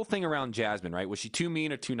 and this whole thing around Jasmine, right? Was she too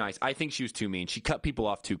mean or too nice? I think she was too mean. She cut people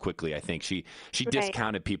off too quickly, I think. She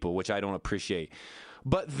discounted people, which I don't appreciate.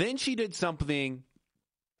 But then she did something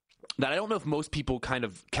that I don't know if most people kind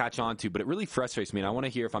of catch on to, but it really frustrates me. And I want to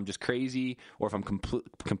hear if I'm just crazy or if I'm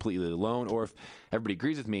completely alone or if everybody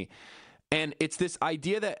agrees with me. And it's this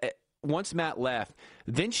idea that once Matt left,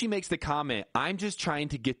 then she makes the comment, I'm just trying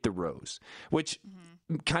to get the rose, which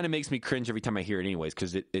kind of makes me cringe every time I hear it anyways,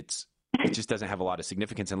 because it just doesn't have a lot of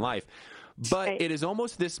significance in life. But it is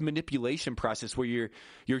almost this manipulation process where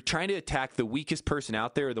you're trying to attack the weakest person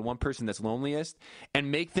out there or the one person that's loneliest and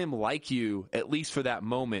make them like you, at least for that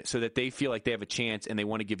moment, so that they feel like they have a chance and they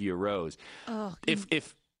want to give you a rose. Oh.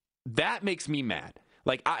 If that makes me mad.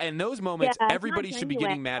 In those moments, everybody should be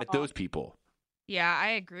getting mad at those people. Yeah,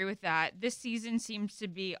 I agree with that. This season seems to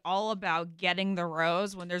be all about getting the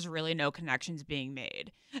rose when there's really no connections being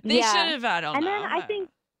made. They should have, I don't know. And then I think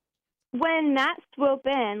when Matt swooped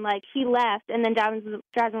in, like, he left, and then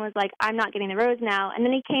Jasmine was like, I'm not getting the rose now. And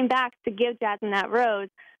then he came back to give Jasmine that rose.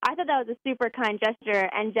 I thought that was a super kind gesture,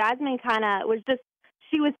 and Jasmine kind of was just,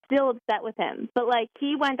 she was still upset with him. But, like,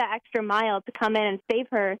 he went that extra mile to come in and save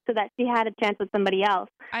her so that she had a chance with somebody else.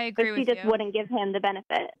 I agree with you. But she just wouldn't give him the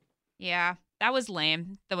benefit. Yeah, that was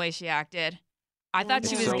lame, the way she acted. I thought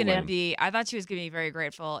she was so gonna lame. be. I thought she was gonna be very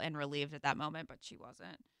grateful and relieved at that moment, but she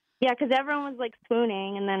wasn't. Yeah, because everyone was, like,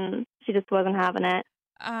 swooning, and then she just wasn't having it.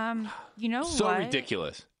 You know So what?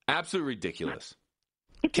 ridiculous. Absolutely ridiculous.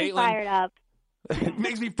 Gets me Caitlin? fired up. It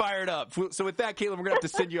makes me fired up. So with that, Caitlin, we're going to have to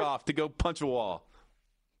send you off to go punch a wall.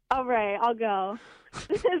 All right, I'll go.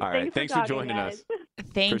 All right. Thanks for talking, joining guys. us.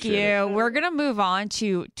 Thank Appreciate you. We're going to move on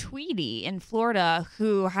to Tweety in Florida,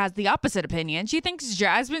 who has the opposite opinion. She thinks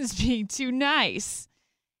Jasmine's being too nice.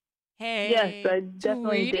 Hey, Yes, I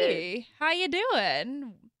definitely Tweety, how you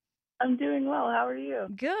doing? I'm doing well. How are you?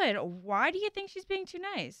 Good. Why do you think she's being too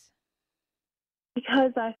nice?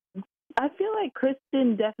 Because I feel like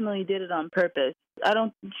Kristen definitely did it on purpose.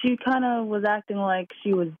 She kind of was acting like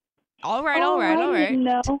she was. All right.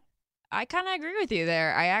 No. I kind of agree with you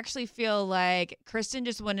there. I actually feel like Kristen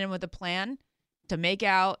just went in with a plan to make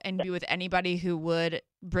out and be with anybody who would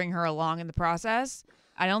bring her along in the process.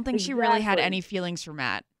 I don't think she really had Exactly. any feelings for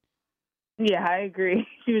Matt. Yeah, I agree.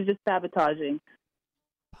 She was just sabotaging.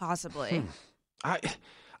 Possibly.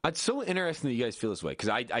 It's so interesting that you guys feel this way because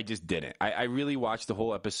I just didn't. I really watched the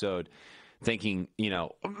whole episode thinking,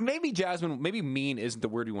 maybe Jasmine, maybe mean isn't the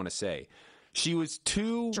word we want to say. She was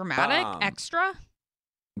too Dramatic? Extra?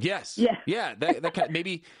 Yes. Yeah. Yeah. That kind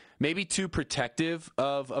of, maybe too protective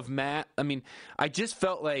of Matt. I mean, I just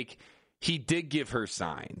felt like he did give her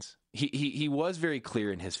signs. He was very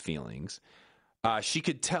clear in his feelings. She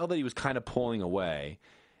could tell that he was kind of pulling away,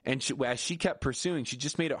 and as she kept pursuing, she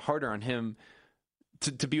just made it harder on him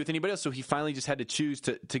to be with anybody else. So he finally just had to choose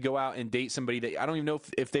to go out and date somebody that I don't even know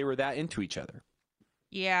if they were that into each other.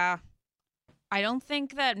 Yeah. I don't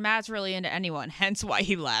think that Matt's really into anyone, hence why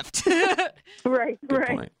he left. Right, Good right.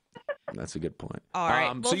 point. That's a good point. All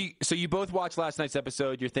right. So you both watched last night's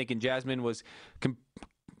episode. You're thinking Jasmine was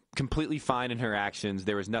completely fine in her actions.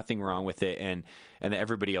 There was nothing wrong with it, and that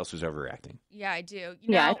everybody else was overreacting. Yeah, I do.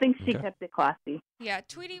 Yeah, I think she Okay. kept it classy. Yeah,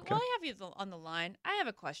 Tweety, while I have you on the line, I have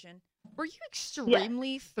a question. Were you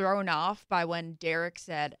extremely thrown off by when Derek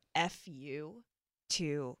said F you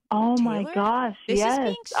to Oh my Taylor? gosh, This is yes.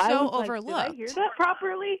 being I so was like, overlooked. did I hear that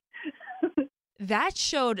properly? That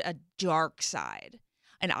showed a dark side.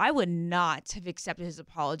 And I would not have accepted his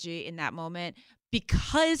apology in that moment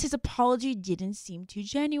because his apology didn't seem too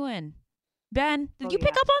genuine. Ben, did you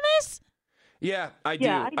pick up on this? Yeah, I do.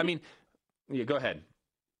 Yeah, I I mean, yeah, go ahead.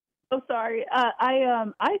 Oh, sorry.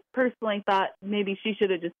 I personally thought maybe she should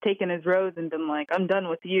have just taken his rose and been like, I'm done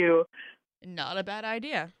with you. Not a bad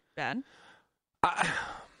idea, Ben.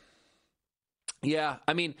 Yeah,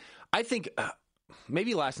 I mean, I think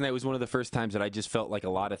maybe last night was one of the first times that I just felt like a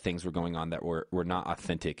lot of things were going on that were not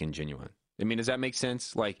authentic and genuine. I mean, does that make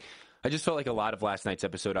sense? Like, I just felt like a lot of last night's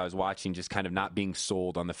episode I was watching just kind of not being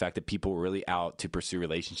sold on the fact that people were really out to pursue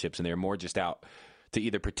relationships and they were more just out to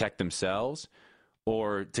either protect themselves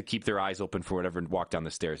or to keep their eyes open for whatever and walk down the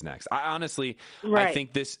stairs next. I honestly, Right. I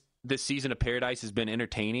think this season of Paradise has been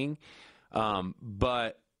entertaining,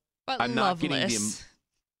 but I'm not getting loveless.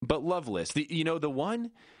 but loveless. The one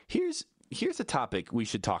here's a topic we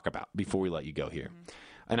should talk about before we let you go here.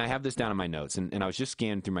 And I have this down in my notes, and I was just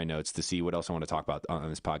scanning through my notes to see what else I want to talk about on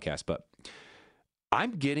this podcast. But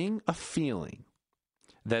I'm getting a feeling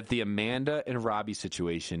that the Amanda and Robbie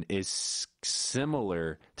situation is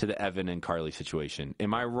similar to the Evan and Carly situation.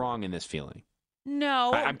 Am I wrong in this feeling?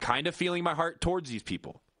 No. I'm kind of feeling my heart towards these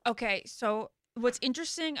people. Okay, so what's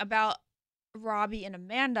interesting about Robbie and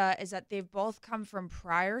Amanda is that they've both come from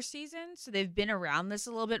prior seasons, so they've been around this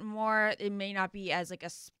a little bit more. It may not be as like a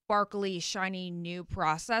sparkly, shiny new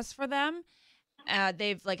process for them.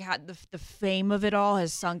 They've like had the fame of it all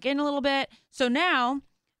has sunk in a little bit. So now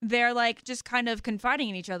they're like just kind of confiding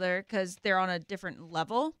in each other because they're on a different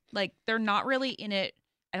level. Like they're not really in it.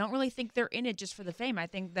 I don't really think they're in it just for the fame. I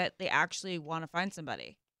think that they actually want to find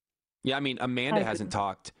somebody. Yeah, I mean, Amanda hasn't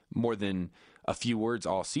talked more than a few words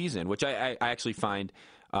all season, which I actually find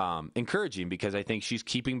encouraging because I think she's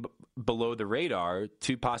keeping below the radar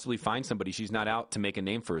to possibly find somebody. She's not out to make a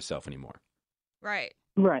name for herself anymore. Right.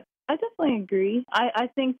 Right. I definitely agree. I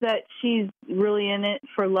think that she's really in it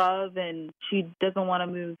for love and she doesn't want to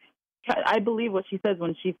move. I believe what she says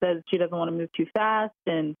when she says she doesn't want to move too fast,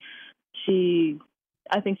 and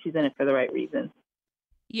I think she's in it for the right reasons.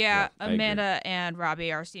 Yeah, I agree. Amanda and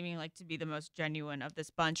Robbie are seeming like to be the most genuine of this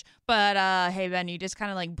bunch. But hey, Ben, you just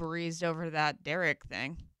kind of like breezed over that Derek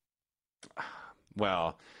thing.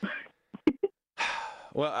 Well,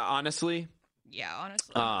 honestly, Yeah,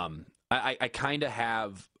 honestly. I kind of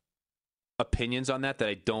have opinions on that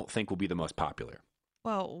I don't think will be the most popular.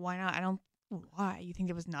 Well, why not? Why? You think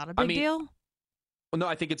it was not a big mean, deal? Well, no,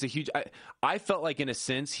 I think it's a huge. I felt like in a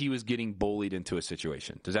sense he was getting bullied into a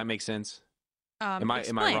situation. Does that make sense? Am I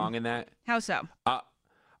Explain. wrong in that? How so?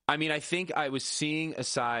 I mean, I think I was seeing a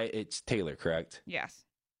side. It's Taylor, correct? Yes.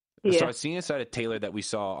 Yeah. So I was seeing a side of Taylor that we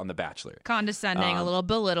saw on The Bachelor. Condescending, a little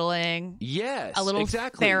belittling. Yes, a little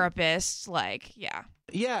exactly. therapist, yeah.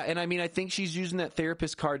 Yeah, and I mean, I think she's using that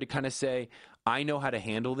therapist card to kind of say, I know how to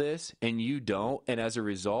handle this, and you don't, and as a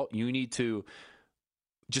result, you need to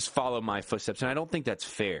just follow my footsteps. And I don't think that's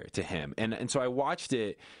fair to him. And so I watched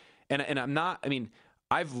it, and I'm not. I mean,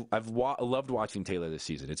 I've loved watching Taylor this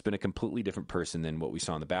season. It's been a completely different person than what we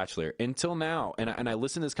saw on The Bachelor until now. And I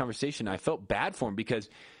listened to this conversation. I felt bad for him because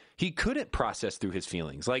he couldn't process through his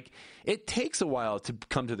feelings. Like, it takes a while to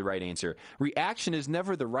come to the right answer. Reaction is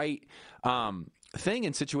never the right thing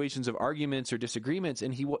in situations of arguments or disagreements.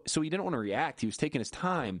 And so he didn't want to react. He was taking his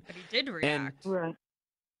time. But he did react. Right.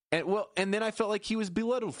 And then I felt like he was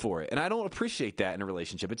belittled for it, and I don't appreciate that in a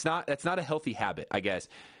relationship. That's not a healthy habit, I guess.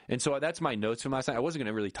 And so that's my notes from last night. I wasn't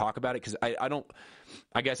going to really talk about it because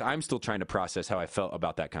I guess I'm still trying to process how I felt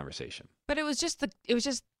about that conversation. But it was just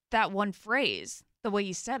that one phrase, the way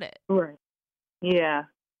you said it. Right. Yeah.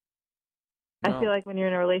 No. I feel like when you're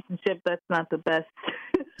in a relationship, that's not the best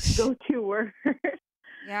go-to word.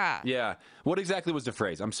 Yeah. Yeah. What exactly was the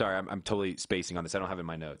phrase? I'm sorry. I'm totally spacing on this. I don't have it in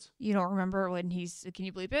my notes. You don't remember when can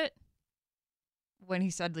you bleep it? When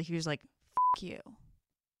he said he was like, "F you."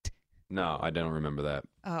 No, I don't remember that.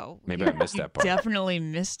 Oh. Maybe I missed that part. Definitely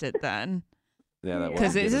missed it then. Yeah, that Because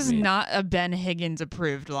wasn't this good of is me. not a Ben Higgins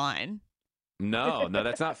approved line. No,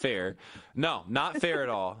 that's not fair. No, not fair at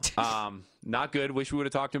all. Not good. Wish we would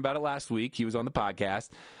have talked to him about it last week. He was on the podcast.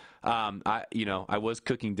 I was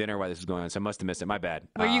cooking dinner while this was going on, so I must have missed it. My bad.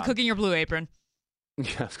 Were you cooking your Blue Apron?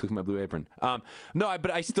 Yeah, I was cooking my Blue Apron.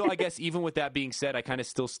 But I still, I guess, even with that being said, I kind of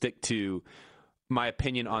still stick to my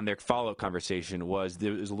opinion on their follow-up conversation was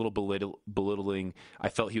there was a little belittling. I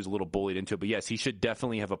felt he was a little bullied into it. But yes, he should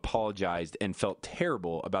definitely have apologized and felt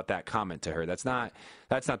terrible about that comment to her. That's not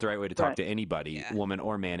the right way to talk to anybody, woman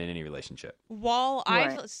or man, in any relationship. While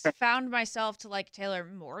I've found myself to like Taylor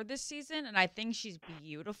more this season, and I think she's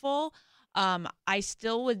beautiful, I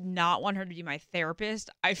still would not want her to be my therapist.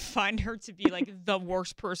 I find her to be like the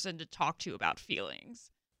worst person to talk to about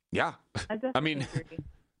feelings. Yeah. I mean, agree.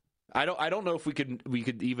 I don't know if we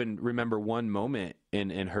could even remember one moment in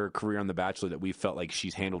her career on The Bachelor that we felt like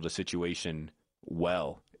she's handled a situation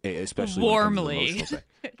well, especially warmly. When it comes to the emotional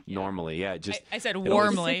side. Normally, yeah. Just I said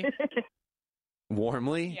warmly.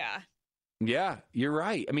 Warmly? Yeah. Yeah, you're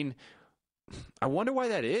right. I mean, I wonder why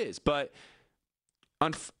that is, but I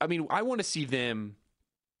want to see them.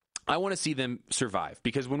 I want to see them survive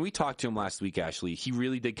because when we talked to him last week, Ashley, he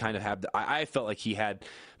really did kind of have I felt like he had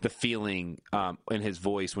the feeling in his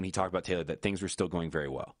voice when he talked about Taylor that things were still going very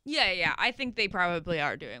well. Yeah. I think they probably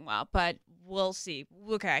are doing well, but we'll see.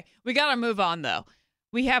 Okay. We got to move on, though.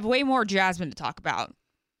 We have way more Jasmine to talk about.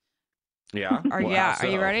 Yeah? Are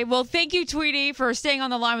you ready? Well, thank you, Tweety, for staying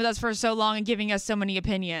on the line with us for so long and giving us so many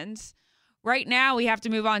opinions. Right now, we have to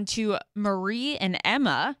move on to Marie and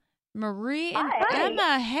Emma. Marie and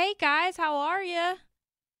Emma. Hey, guys. How are you?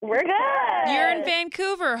 We're good. You're in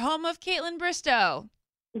Vancouver, home of Caitlin Bristow.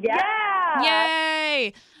 Yeah.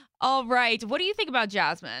 Yay. All right. What do you think about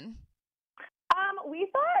Jasmine? We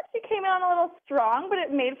thought she came in on a little strong, but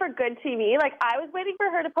it made for good TV. Like, I was waiting for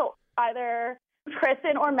her to put either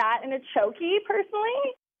Kristen or Matt in a chokey,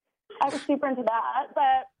 personally. I was super into that,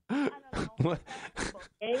 but I don't know.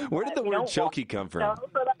 Where did the word chokey come from?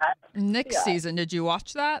 Next season, did you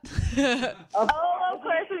watch that? Oh, of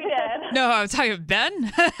course we did. No, I'm talking about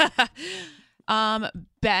Ben.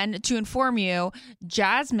 Ben, to inform you,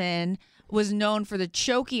 Jasmine was known for the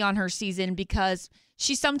chokey on her season because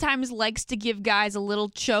she sometimes likes to give guys a little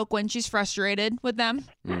choke when she's frustrated with them.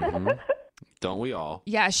 Mm-hmm. Don't we all?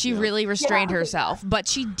 Yeah, she really restrained herself. But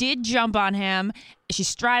she did jump on him. She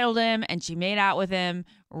straddled him, and she made out with him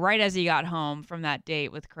right as he got home from that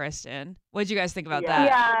date with Kristen. What did you guys think about that?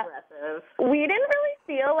 Yeah. We didn't really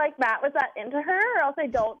feel like Matt was that into her, or else I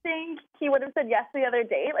don't think he would have said yes the other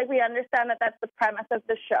date. Like, we understand that that's the premise of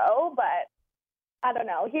the show, but I don't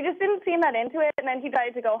know. He just didn't seem that into it, and then he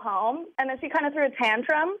decided to go home, and then she kind of threw a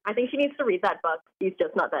tantrum. I think she needs to read that book. He's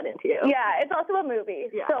just not that into you. Yeah, it's also a movie,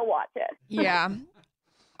 so watch it. Yeah.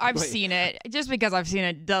 I've seen it. Just because I've seen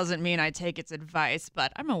it doesn't mean I take its advice,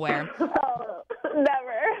 but I'm aware. Oh,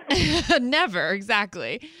 never. Never,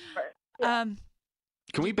 exactly.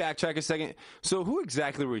 Can we backtrack a second? So, who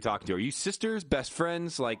exactly were we talking to? Are you sisters, best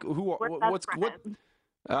friends? Like, who? We're What? best What? friends.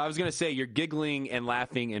 I was gonna say you're giggling and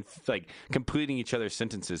laughing and like completing each other's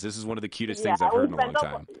sentences. This is one of the cutest things I've heard in a long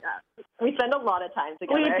time. We spend a lot of time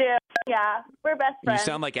together. We do. Yeah, we're best You friends.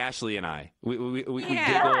 sound like Ashley and I. We Yeah.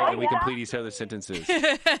 giggle and we Yeah. complete each other's sentences.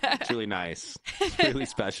 It's really nice. It's really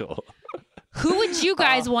special. Who would you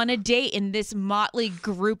guys want to date in this motley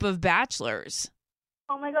group of bachelors?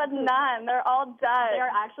 Oh my God, none. They're all duds. They are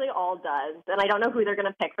actually all duds, and I don't know who they're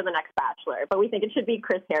going to pick for the next Bachelor, but we think it should be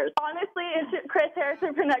Chris Harrison. Honestly, it's Chris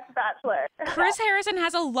Harrison for next Bachelor. Chris Harrison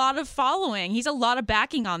has a lot of following. He's a lot of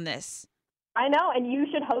backing on this. I know, and you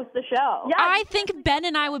should host the show. Yeah. I think Ben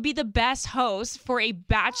and I would be the best hosts for a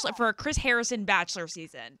Chris Harrison Bachelor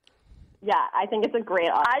season. Yeah, I think it's a great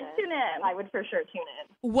option. I'd tune in. I would for sure tune in.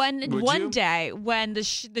 Would One you? day when the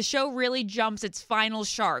show really jumps its final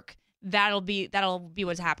shark, that'll be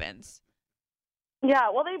what happens. Yeah,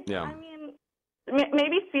 well, Yeah. I mean,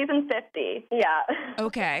 maybe season 50. Yeah.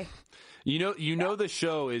 Okay. You know the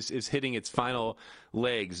show is hitting its final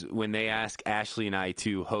legs when they ask Ashley and I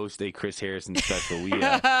to host a Chris Harrison special. We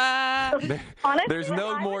Honestly, there's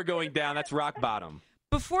no more going down. That's rock bottom.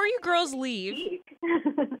 Before you girls leave,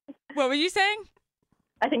 what were you saying?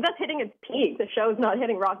 I think that's hitting its peak. The show's not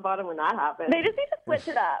hitting rock bottom when that happens. They just need to switch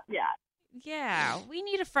it up. Yeah. Yeah, we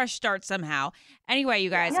need a fresh start somehow. Anyway, you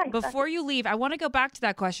guys, Yeah, exactly. before you leave, I want to go back to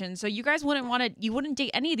that question. So you guys wouldn't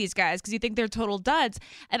date any of these guys because you think they're total duds.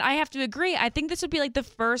 And I have to agree. I think this would be like the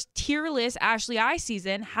first tearless Ashley I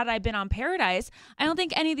season had I been on Paradise. I don't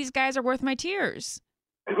think any of these guys are worth my tears.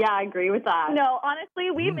 Yeah, I agree with that. No,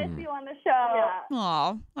 honestly, we miss you on the show. Yeah.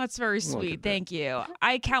 Aw, that's very Look sweet. at that. Thank you.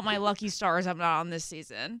 I count my lucky stars I'm not on this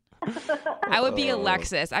season. I would be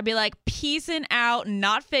Alexis. I'd be like, peacing out,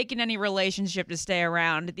 not faking any relationship to stay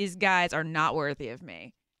around. These guys are not worthy of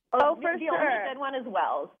me. Oh, for the sure. only good one is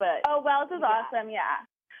Wells, but Oh, Wells is awesome. Yeah.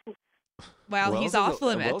 Well, Wells he's has off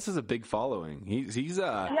limits. Wells has a big following. He's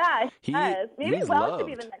Yeah, he does. Maybe he's Wells could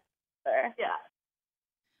be loved. the next Bachelor. yeah.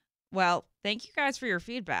 Well, thank you guys for your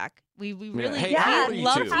feedback. We really Hey, how old are you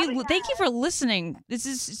love two? you. Thank you for listening. This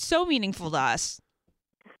is so meaningful to us.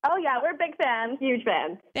 Oh, yeah, we're big fans. Huge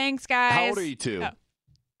fan. Thanks, guys. How old are you two?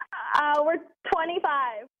 We're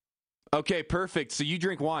 25. Okay, perfect. So you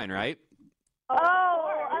drink wine, right?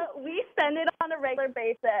 We send it on a regular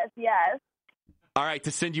basis, yes. All right,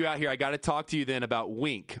 to send you out here, I got to talk to you then about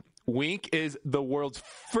Wink. Wink is the world's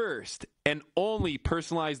first and only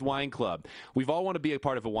personalized wine club. We've all want to be a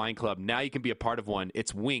part of a wine club. Now you can be a part of one.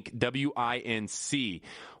 It's Wink, W-I-N-C.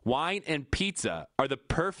 Wine and pizza are the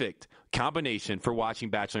perfect combination for watching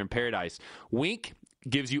Bachelor in Paradise. Wink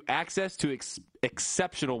gives you access to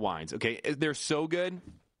exceptional wines. Okay, they're so good.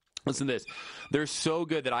 Listen to this. They're so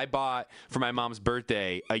good that I bought for my mom's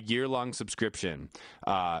birthday a year-long subscription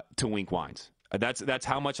to Wink Wines. That's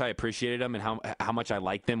how much I appreciated them and how much I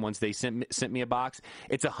liked them once they sent me a box.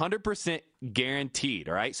 It's 100% guaranteed,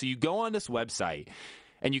 all right? So you go on this website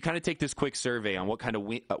and you kind of take this quick survey on what kind of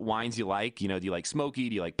wines you like. You know, do you like smoky?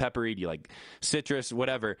 Do you like peppery? Do you like citrus?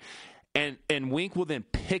 Whatever. And Wink will then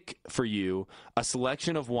pick for you a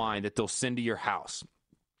selection of wine that they'll send to your house.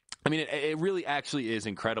 I mean, it really actually is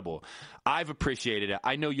incredible. I've appreciated it.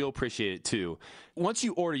 I know you'll appreciate it too. Once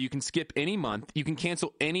you order, you can skip any month, you can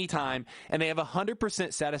cancel any time, and they have a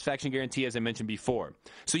 100% satisfaction guarantee, as I mentioned before.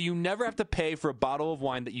 So you never have to pay for a bottle of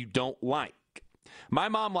wine that you don't like. My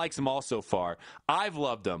mom likes them all so far. I've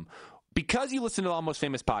loved them. Because you listen to the Almost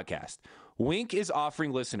Famous podcast, Wink is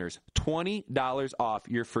offering listeners $20 off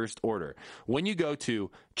your first order when you go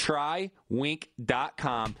to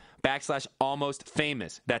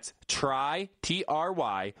trywink.com/almostfamous. That's try,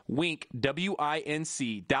 T-R-Y, wink,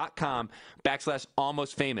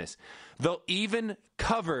 wink.com/almostfamous. They'll even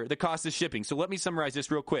cover the cost of shipping. So let me summarize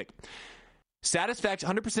this real quick.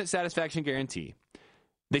 100% satisfaction guarantee.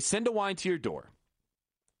 They send a wine to your door.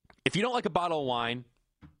 If you don't like a bottle of wine,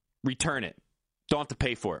 return it. Don't have to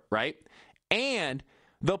pay for it, right? And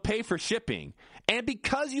they'll pay for shipping. And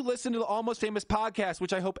because you listen to the Almost Famous podcast,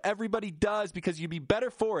 which I hope everybody does because you'd be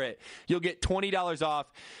better for it, you'll get $20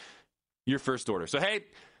 off your first order. So, hey,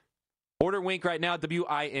 order Wink right now,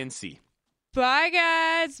 W-I-N-C. Bye,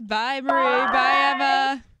 guys. Bye, Marie. Bye,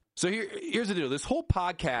 Emma. So here's the deal. This whole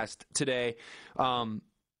podcast today,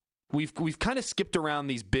 we've kind of skipped around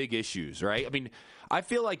these big issues, right? I mean, I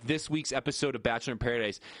feel like this week's episode of Bachelor in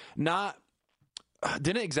Paradise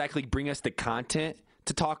didn't exactly bring us the content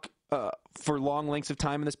to talk for long lengths of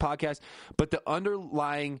time in this podcast, but the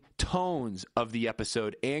underlying tones of the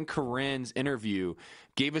episode and Corinne's interview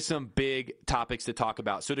gave us some big topics to talk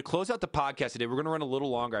about. So to close out the podcast today, we're going to run a little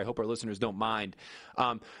longer. I hope our listeners don't mind.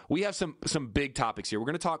 We have some big topics here. We're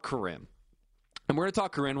going to talk Corinne. And we're going to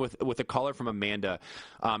talk Corinne with a caller from Amanda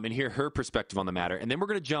and hear her perspective on the matter. And then we're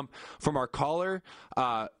going to jump from our caller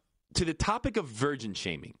to the topic of virgin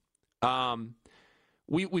shaming.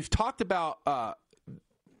 We've talked about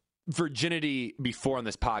virginity before on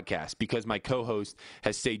this podcast because my co-host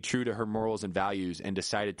has stayed true to her morals and values and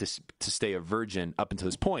decided to stay a virgin up until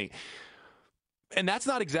this point. And that's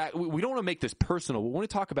not exactly, we don't want to make this personal. What we want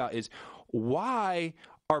to talk about is why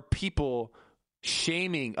are people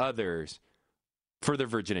shaming others for their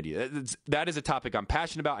virginity? That is a topic I'm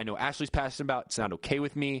passionate about. I know Ashley's passionate about. It's not okay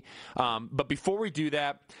with me. But before we do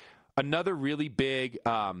that, another really big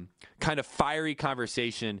kind of fiery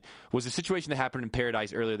conversation was a situation that happened in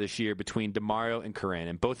Paradise earlier this year between Demario and Corinne,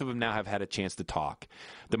 and both of them now have had a chance to talk.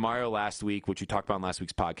 Demario last week, which we talked about in last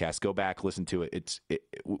week's podcast, go back, listen to it.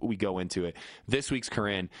 We go into it. This week's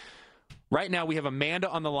Corinne. Right now we have Amanda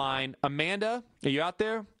on the line. Amanda, are you out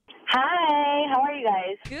there? Hi, how are you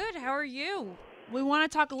guys? Good. How are you? We want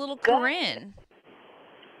to talk a little Corinne.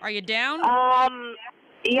 Are you down?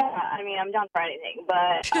 Yeah, I mean, I'm down for anything,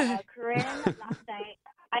 but Corinne last night,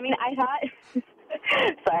 I mean, I thought it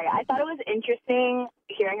was interesting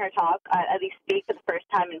hearing her talk, at least speak for the first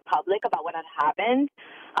time in public about what had happened.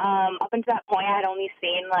 Up until that point, I had only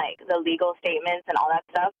seen, like, the legal statements and all that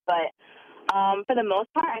stuff, but for the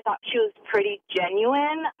most part, I thought she was pretty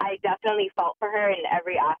genuine. I definitely felt for her in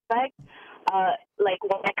every aspect. Like,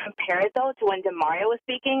 when I compare it, though, to when Demario was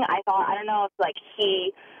speaking, I don't know if, like,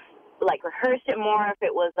 he, like, rehearsed it more, if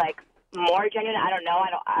it was, like, more genuine. I don't know.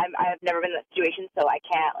 I've never been in that situation, so I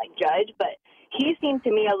can't, like, judge. But he seemed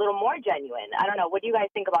to me a little more genuine. I don't know. What do you guys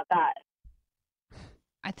think about that?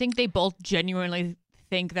 I think they both genuinely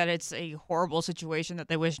think that it's a horrible situation that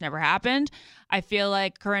they wish never happened. I feel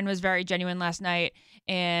like Corinne was very genuine last night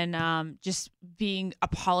and just being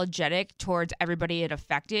apologetic towards everybody it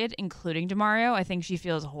affected, including Demario. I think she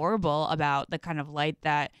feels horrible about the kind of light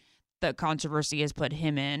that the controversy has put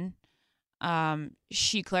him in.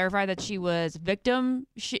 She clarified that she was victim.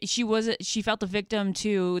 She felt a victim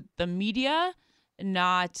to the media,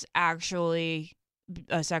 not actually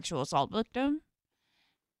a sexual assault victim.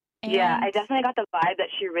 And yeah, I definitely got the vibe that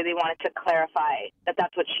she really wanted to clarify that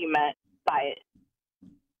that's what she meant by it.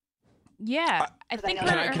 Yeah, I think.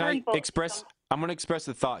 Can I express? I'm going to express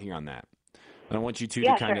the thought here on that, and I want you two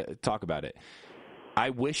to kind of talk about it.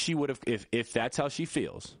 I wish she would have, if that's how she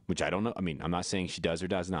feels, which I don't know. I mean, I'm not saying she does or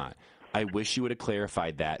does not. I wish she would have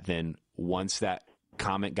clarified that. Then once that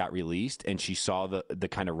comment got released and she saw the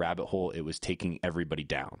kind of rabbit hole it was taking everybody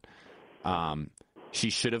down, she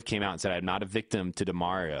should have came out and said, "I'm not a victim to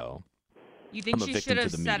Demario." You think she should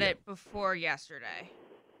have said it before yesterday?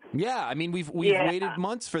 Yeah, I mean we've waited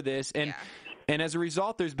months for this, and as a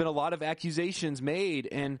result, there's been a lot of accusations made,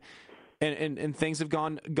 and things have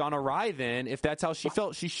gone awry. Then, if that's how she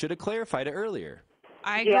felt, she should have clarified it earlier.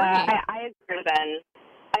 I agree. Yeah, I agree. Then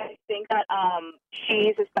I think that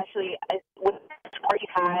she's especially with the support she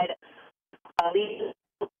had,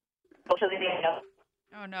 socially.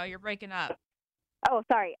 Oh no, you're breaking up. Oh,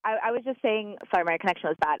 sorry. I was just saying, sorry, my connection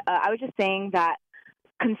was bad. I was just saying that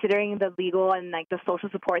considering the legal and, like, the social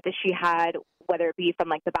support that she had, whether it be from,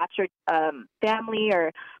 like, the Bachelor family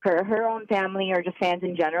or her own family or just fans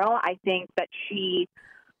in general, I think that she,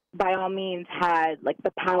 by all means, had, like,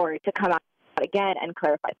 the power to come out again and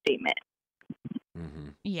clarify the statement. Mm-hmm.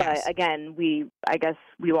 Yes. But, again, I guess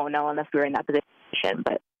we won't know unless we're in that position,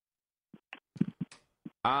 but.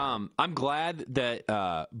 I'm glad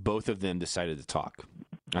that both of them decided to talk.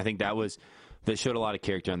 I think that showed a lot of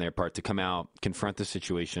character on their part to come out, confront the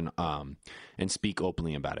situation, and speak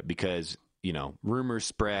openly about it. Because, you know, rumors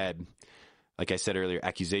spread. Like I said earlier,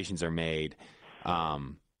 accusations are made.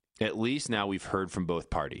 At least now we've heard from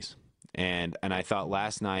both parties. And I thought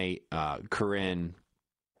last night, Corinne,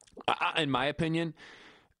 in my opinion,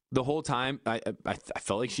 the whole time, I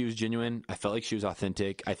felt like she was genuine. I felt like she was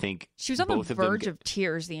authentic. I think she was on the verge of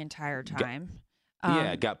tears the entire time.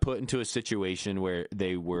 Got put into a situation where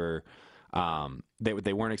they were, they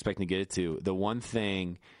weren't expecting to get it to. The one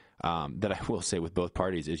thing that I will say with both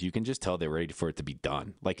parties is you can just tell they're ready for it to be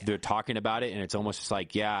done. Like they're talking about it, and it's almost just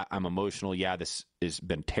like, yeah, I'm emotional. Yeah, this has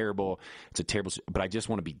been terrible. It's a terrible, but I just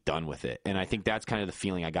want to be done with it. And I think that's kind of the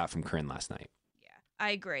feeling I got from Corinne last night. I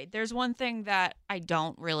agree. There's one thing that I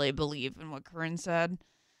don't really believe in what Corinne said,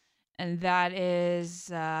 and that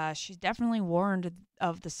is she's definitely warned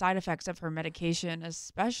of the side effects of her medication,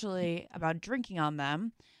 especially about drinking on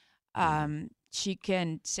them. she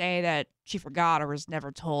can say that she forgot or was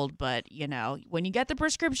never told, but, when you get the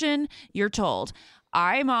prescription, you're told.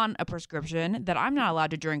 I'm on a prescription that I'm not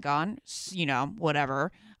allowed to drink on,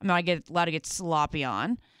 whatever. I'm not allowed to get sloppy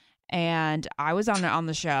on. And I was on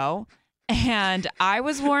the show, and I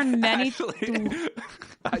was warned many... Actually,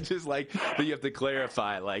 I just like that you have to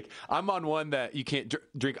clarify. Like, I'm on one that you can't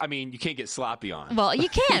drink. I mean, you can't get sloppy on. Well, you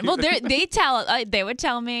can't. Well, they would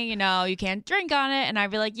tell me, you can't drink on it, and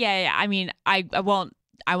I'd be like, yeah. I mean, I won't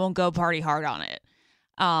go party hard on it.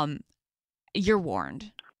 You're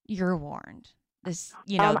warned. You're warned. This,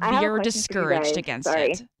 you're discouraged against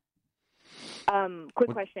it. Quick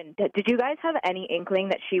question. Did you guys have any inkling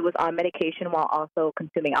that she was on medication while also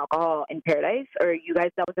consuming alcohol in Paradise? Or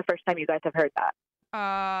that was the first time you guys have heard that?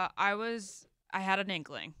 I had an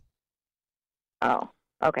inkling. Oh,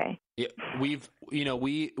 okay. Yeah, we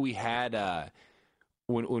had,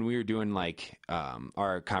 when we were doing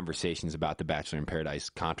our conversations about the Bachelor in Paradise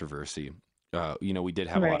controversy, we did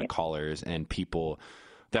have a lot of callers and people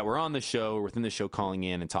that were on the show or within the show calling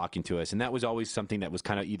in and talking to us. And that was always something that was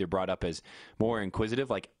kind of either brought up as more inquisitive,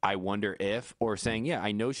 like, I wonder if, or saying, yeah,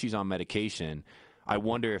 I know she's on medication. I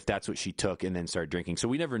wonder if that's what she took and then started drinking. So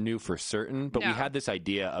we never knew for certain, but we had this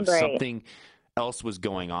idea of something else was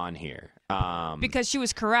going on here. Because she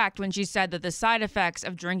was correct when she said that the side effects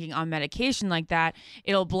of drinking on medication like that,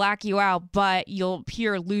 it'll black you out, but you'll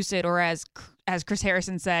appear lucid, or as Chris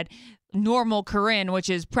Harrison said, normal Corinne, which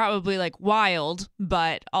is probably wild,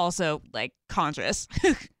 but also conscious.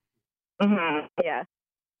 Yeah.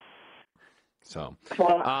 So,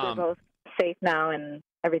 they're both safe now and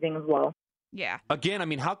everything is well. Yeah. Again, I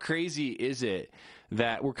mean, how crazy is it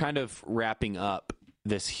that we're kind of wrapping up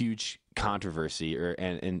this huge controversy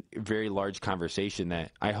and very large conversation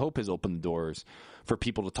that I hope has opened the doors for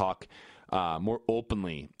people to talk more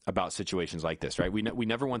openly about situations like this, right? We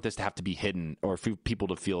never want this to have to be hidden or for people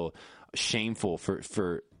to feel shameful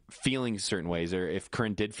for feeling certain ways. Or if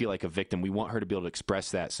Corinne did feel like a victim, we want her to be able to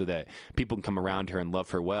express that so that people can come around her and love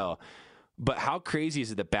her well. But how crazy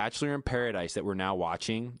is it that Bachelor in Paradise that we're now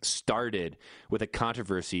watching started with a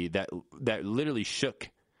controversy that literally shook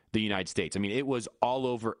the United States? I mean, it was all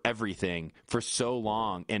over everything for so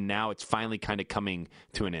long, and now it's finally kind of coming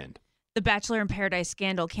to an end. The Bachelor in Paradise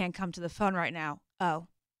scandal can't come to the phone right now. Oh,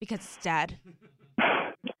 because it's dead.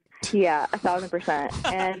 Yeah,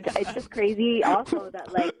 1,000%. And it's just crazy also that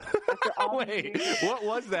after all Wait, what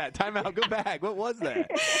was that? Time out, go back. What was that?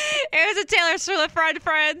 It was a Taylor Swift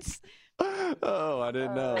Friends. Oh, I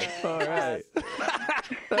didn't know. All right.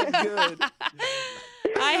 That's good.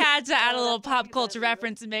 I had to add a little pop culture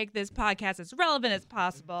reference and make this podcast as relevant as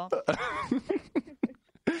possible.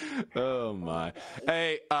 Oh my!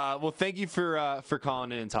 Hey, well, thank you for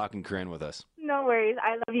calling in and talking Corinne with us. No worries.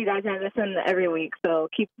 I love you guys. I listen every week, so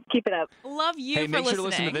keep it up. Love you. Hey, for make sure listening. to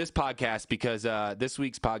listen to this podcast because this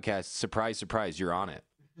week's podcast, surprise, you're on it.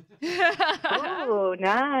 Oh,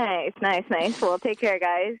 nice. Well, take care,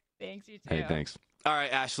 guys. Thanks, you too. Hey, thanks. All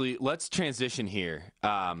right, Ashley, let's transition here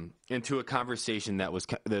into a conversation that was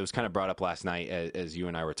kind of brought up last night as you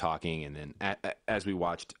and I were talking, and then as we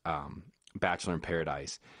watched Bachelor in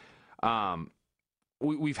Paradise.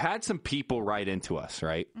 We've had some people write into us,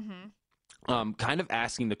 right? Mm-hmm. Kind of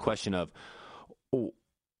asking the question of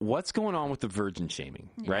what's going on with the virgin shaming,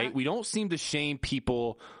 right? We don't seem to shame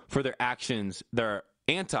people for their actions that are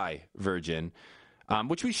anti-virgin,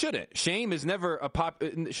 which we shouldn't. Shame is never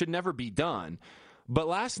should never be done. But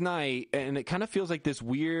last night, and it kind of feels like this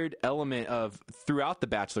weird element of throughout the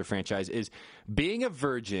Bachelor franchise, is being a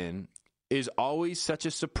virgin is always such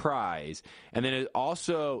a surprise, and then it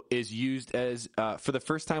also is used as for the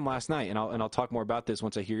first time last night, and I'll talk more about this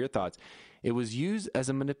once I hear your thoughts. It was used as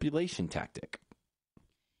a manipulation tactic.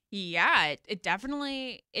 Yeah, it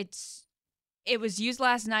definitely it was used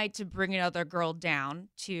last night to bring another girl down,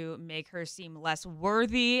 to make her seem less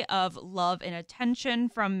worthy of love and attention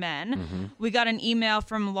from men. Mm-hmm. We got an email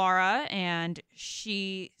from Laura, and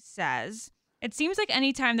she says, it seems like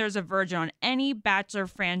anytime there's a virgin on any Bachelor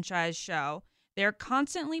franchise show, they're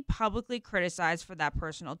constantly publicly criticized for that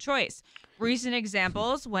personal choice. Recent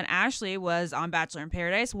examples, when Ashley was on Bachelor in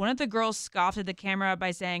Paradise, one of the girls scoffed at the camera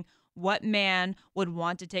by saying, "What man would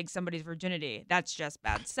want to take somebody's virginity? That's just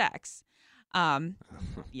bad sex."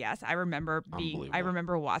 Yes, I remember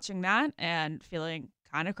watching that and feeling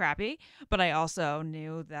kind of crappy, but I also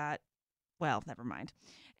knew that, well, never mind.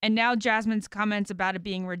 And now Jasmine's comments about it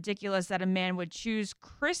being ridiculous that a man would choose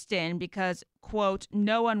Kristen because, quote,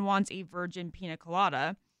 no one wants a virgin pina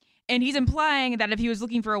colada. And he's implying that if he was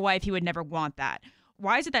looking for a wife, he would never want that.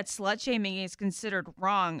 Why is it that slut shaming is considered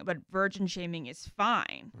wrong, but virgin shaming is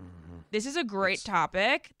fine? Mm-hmm. this is a great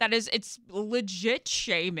topic. It's legit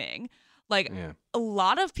shaming. Like, a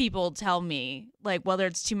lot of people tell me, like, whether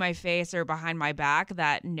it's to my face or behind my back,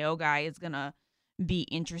 that no guy is going to be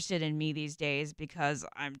interested in me these days because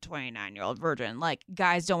I'm 29-year-old virgin. Like,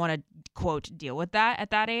 guys don't want to, quote, deal with that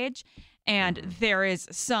at that age. And there is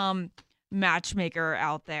some matchmaker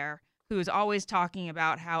out there who's always talking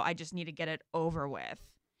about how I just need to get it over with.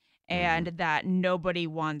 And that nobody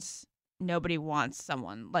wants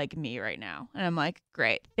someone like me right now. And I'm like,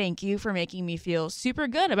 great. Thank you for making me feel super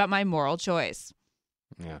good about my moral choice.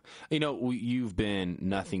 Yeah. You know, you've been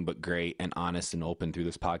nothing but great and honest and open through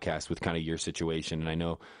this podcast with kind of your situation. And I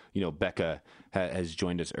know, you know, Becca has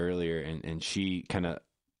joined us earlier, and she kind of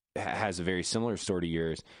has a very similar story to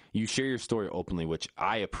yours. You share your story openly, which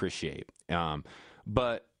I appreciate.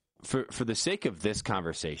 But for the sake of this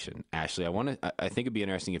conversation, Ashley, I think it'd be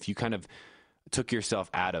interesting if you kind of took yourself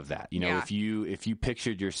out of that. You know, if you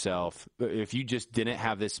pictured yourself, if you just didn't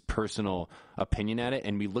have this personal opinion at it,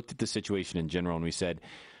 and we looked at the situation in general and we said,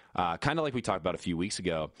 kind of like we talked about a few weeks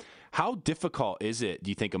ago, how difficult is it,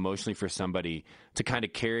 do you think, emotionally for somebody to kind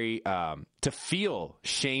of carry, to feel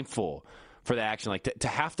shameful for that action, like to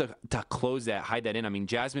have to close that, hide that in? I mean,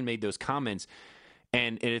 Jasmine made those comments,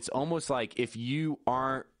 and it's almost like if you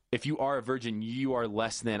are a virgin, you are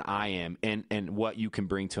less than I am, and what you can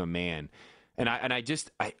bring to a man. And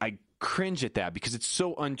I cringe at that because it's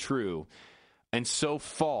so untrue and so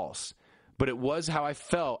false. But it was how I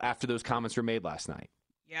felt after those comments were made last night.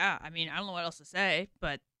 Yeah, I mean, I don't know what else to say,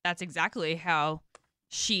 but that's exactly how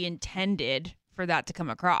she intended for that to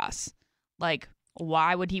come across. Like,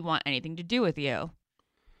 why would he want anything to do with you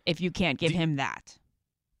if you can't give him that?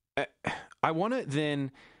 I want to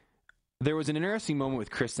then... There was an interesting moment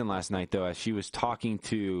with Kristen last night, though, as she was talking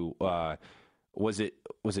to, was it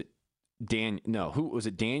Dan? No, who was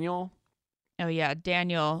it? Daniel? Oh yeah,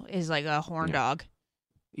 Daniel is like a horn dog.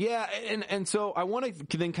 Yeah, and so I want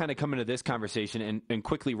to then kind of come into this conversation and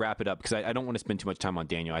quickly wrap it up, because I don't want to spend too much time on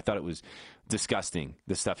Daniel. I thought it was disgusting,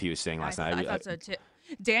 the stuff he was saying last night. I thought so too.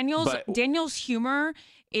 Daniel's humor,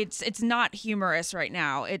 it's not humorous right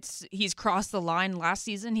now. He's crossed the line. Last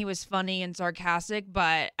season he was funny and sarcastic,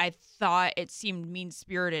 but I thought it seemed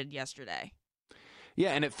mean-spirited yesterday.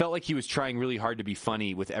 Yeah, and it felt like he was trying really hard to be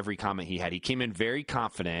funny with every comment he had. He came in very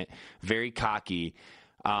confident, very cocky.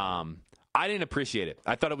 I didn't appreciate it.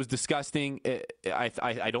 I thought it was disgusting.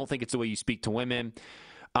 I don't think it's the way you speak to women.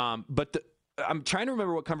 But I'm trying to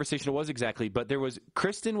remember what conversation it was exactly, but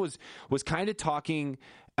Kristen was kind of talking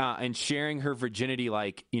and sharing her virginity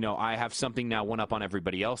like, you know, I have something now one up on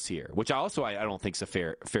everybody else here, which I don't think is a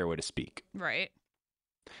fair way to speak. Right.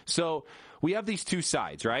 So we have these two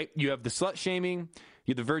sides, right? You have the slut shaming,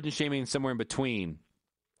 you have the virgin shaming, and somewhere in between.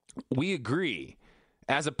 We agree,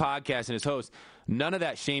 as a podcast and as host, none of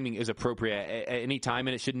that shaming is appropriate at any time,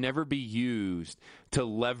 and it should never be used to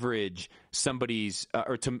leverage somebody's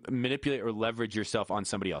or to manipulate or leverage yourself on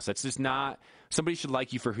somebody else. That's just not – somebody should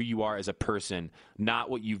like you for who you are as a person, not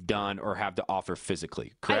what you've done or have to offer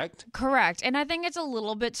physically, correct? Correct. And I think it's a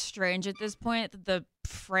little bit strange at this point that the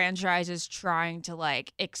franchise is trying to,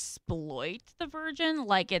 like, exploit the virgin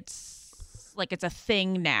like it's a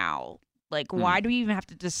thing now. Like, why do we even have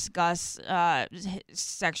to discuss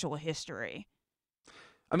sexual history?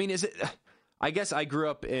 I mean, I guess I grew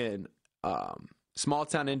up in small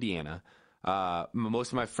town Indiana. Most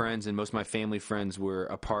of my friends and most of my family friends were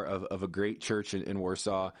a part of a great church in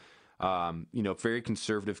Warsaw, very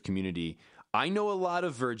conservative community. I know a lot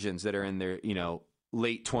of virgins that are in their,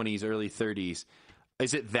 late 20s, early 30s.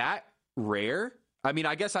 Is it that rare? I mean,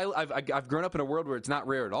 I guess I've grown up in a world where it's not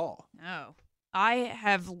rare at all. No. I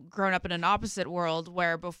have grown up in an opposite world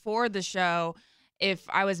where before the show, if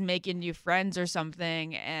I was making new friends or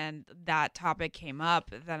something and that topic came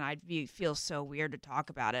up, then I'd feel so weird to talk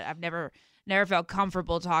about it. I've never felt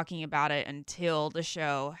comfortable talking about it until the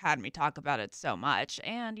show had me talk about it so much.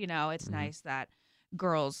 And, it's nice that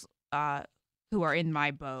girls who are in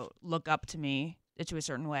my boat look up to me to a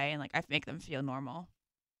certain way and, like, I make them feel normal.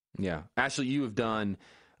 Yeah. Ashley, you have done...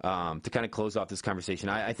 to kind of close off this conversation,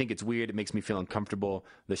 I think it's weird. It makes me feel uncomfortable,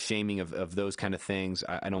 the shaming of those kind of things.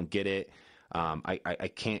 I don't get it. I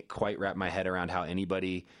can't quite wrap my head around how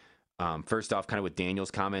anybody, first off, kind of with Daniel's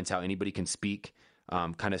comments, how anybody can speak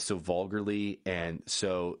kind of so vulgarly and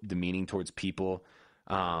so demeaning towards people.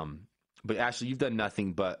 But Ashley, you've done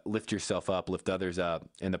nothing but lift yourself up, lift others up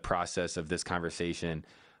in the process of this conversation.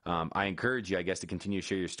 I encourage you, I guess, to continue to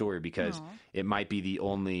share your story because it might be the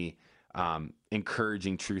only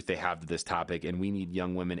encouraging truth they have to this topic, and we need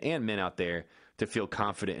young women and men out there to feel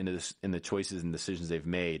confident in the choices and decisions they've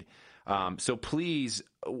made. So please,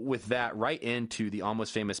 with that, write into the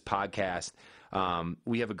Almost Famous podcast.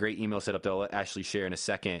 We have a great email set up that I'll let Ashley share in a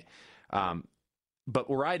second. But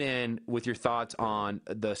write in with your thoughts on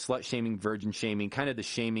the slut shaming, virgin shaming, kind of the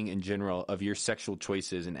shaming in general of your sexual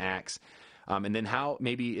choices and acts. And then how,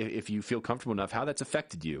 maybe if you feel comfortable enough, how that's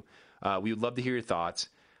affected you. We would love to hear your thoughts.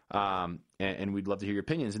 And we'd love to hear your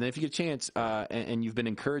opinions. And then if you get a chance, and you've been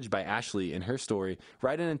encouraged by Ashley and her story,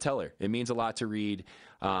 write in and tell her. It means a lot to read.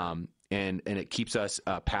 And it keeps us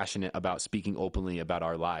passionate about speaking openly about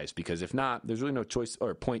our lives, because if not, there's really no choice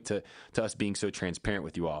or point to us being so transparent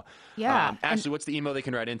with you all. Yeah. Ashley, what's the email they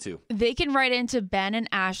can write into? They can write into Ben and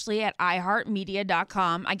Ashley at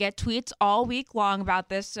iHeartMedia.com. I get tweets all week long about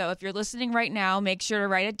this, so if you're listening right now, make sure to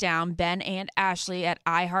write it down, Ben and Ashley at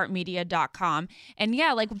iHeartMedia.com. And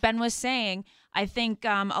yeah, like Ben was saying, I think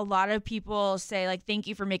a lot of people say, like, thank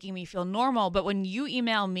you for making me feel normal. But when you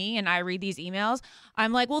email me and I read these emails,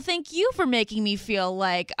 I'm like, well, thank you for making me feel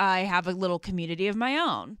like I have a little community of my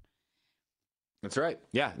own. That's right.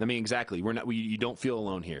 Yeah, I mean, exactly. You don't feel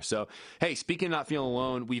alone here. So, hey, speaking of not feeling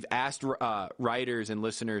alone, we've asked writers and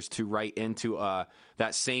listeners to write into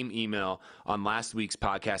that same email on last week's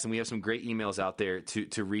podcast, and we have some great emails out there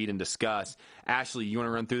to read and discuss. Ashley, you want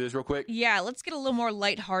to run through this real quick? Yeah, let's get a little more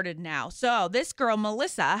lighthearted now. So this girl,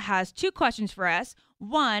 Melissa, has 2 questions for us.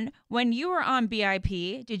 1, when you were on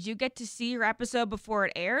BIP, did you get to see your episode before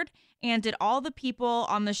it aired? And did all the people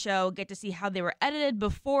on the show get to see how they were edited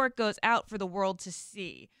before it goes out for the world to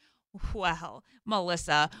see? Well,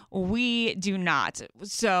 Melissa, we do not.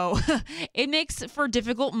 So it makes for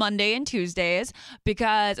difficult Monday and Tuesdays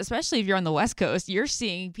because, especially if you're on the West Coast, you're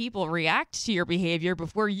seeing people react to your behavior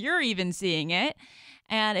before you're even seeing it.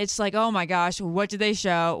 And it's like, oh my gosh, what did they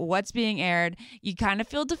show? What's being aired? You kind of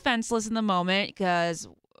feel defenseless in the moment because,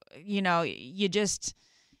 you know, you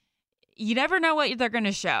never know what they're going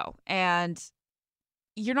to show. And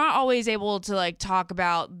you're not always able to like talk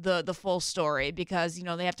about the full story because, you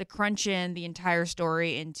know, they have to crunch in the entire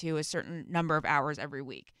story into a certain number of hours every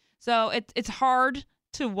week. So it's hard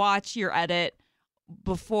to watch your edit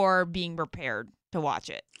before being prepared to watch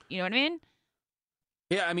it. You know what I mean?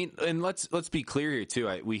 Yeah, I mean, and let's be clear here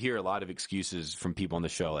too. We hear a lot of excuses from people on the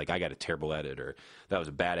show, like I got a terrible edit or that was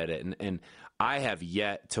a bad edit, and I have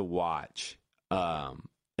yet to watch an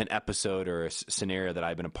episode or a scenario that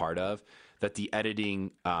I've been a part of that the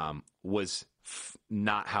editing was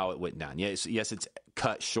not how it went down. Yes, it's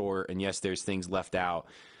cut short, and yes, there's things left out,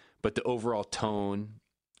 but the overall tone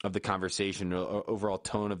of the conversation, or overall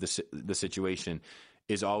tone of the situation,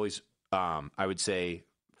 is always, I would say,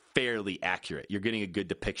 fairly accurate. You're getting a good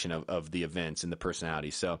depiction of the events and the personality.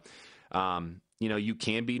 So, you know, you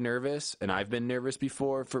can be nervous, and I've been nervous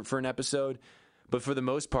before for an episode, but for the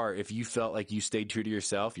most part, if you felt like you stayed true to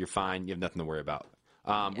yourself, you're fine. You have nothing to worry about.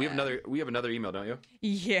 Yeah. We have another email, don't you?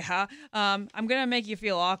 Yeah. I'm gonna make you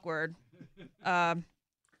feel awkward.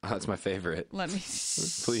 That's my favorite. Let me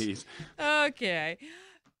please. Okay.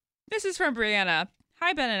 This is from Brianna.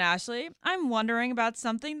 Hi, Ben and Ashley. I'm wondering about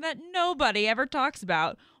something that nobody ever talks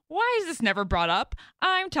about. Why is this never brought up?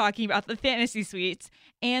 I'm talking about the fantasy suites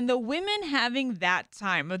and the women having that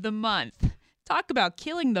time of the month. Talk about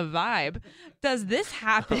killing the vibe. Does this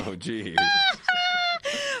happen? Oh, geez.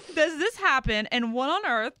 Does this happen? And what on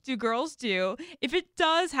earth do girls do if it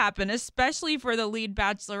does happen, especially for the lead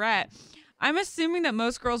bachelorette? I'm assuming that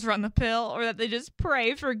most girls run the pill or that they just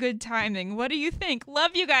pray for good timing. What do you think?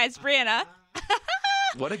 Love you guys, Brianna.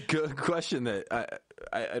 What a good question that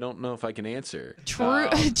I don't know if I can answer.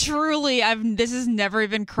 Truly, this has never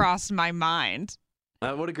even crossed my mind.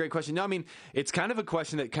 What a great question. No, I mean, it's kind of a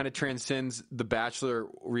question that kind of transcends the Bachelor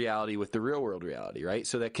reality with the real world reality, right?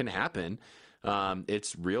 So that can happen.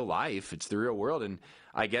 It's real life. It's the real world. And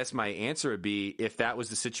I guess my answer would be, if that was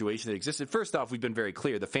the situation that existed, first off, we've been very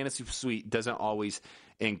clear. The fantasy suite doesn't always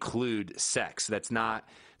include sex. That's not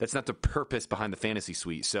the purpose behind the fantasy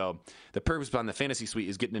suite. So the purpose behind the fantasy suite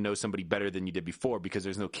is getting to know somebody better than you did before because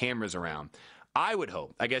there's no cameras around. I would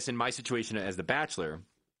hope, I guess in my situation as the Bachelor,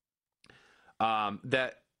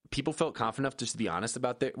 that people felt confident enough just to be honest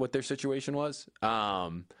about what their situation was.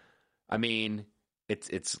 I mean,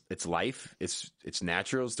 it's life. It's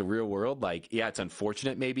natural. It's the real world. Like, yeah, it's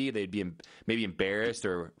unfortunate. Maybe they'd be maybe embarrassed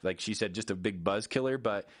or, like she said, just a big buzz killer.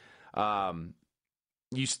 But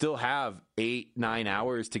you still have 8-9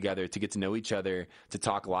 hours together to get to know each other, to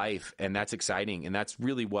talk life, and that's exciting. And that's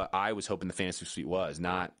really what I was hoping the fantasy suite was,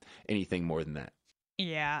 not anything more than that.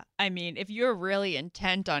 Yeah, I mean, if you're really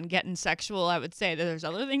intent on getting sexual, I would say that there's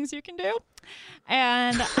other things you can do.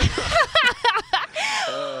 And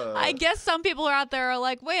I guess some people are out there are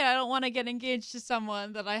like, wait, I don't want to get engaged to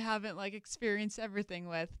someone that I haven't like experienced everything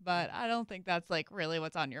with. But I don't think that's like really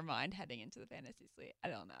what's on your mind heading into the fantasy suite. I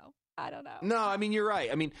don't know. No, I mean, you're right.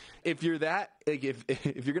 I mean, if you're that, like, if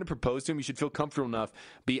you're going to propose to him, you should feel comfortable enough,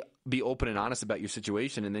 be open and honest about your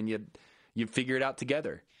situation, and then you figure it out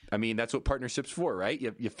together. I mean, that's what partnership's for, right?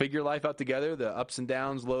 You figure life out together, the ups and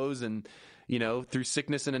downs, lows, and, you know, through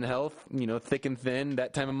sickness and in health, you know, thick and thin,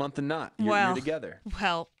 that time of month and not. You're together.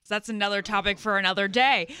 Well, that's another topic for another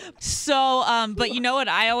day. So, but you know what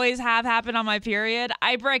I always have happen on my period?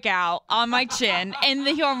 I break out on my chin in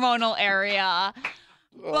the hormonal area.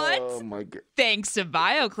 But oh my God. Thanks to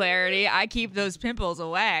BioClarity, I keep those pimples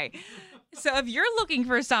away. So if you're looking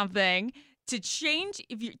for something to change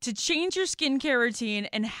your skincare routine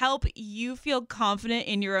and help you feel confident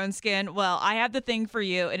in your own skin, well, I have the thing for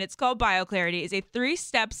you, and it's called BioClarity. It's a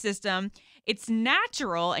 3-step system. It's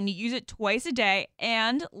natural, and you use it twice a day.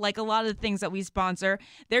 And like a lot of the things that we sponsor,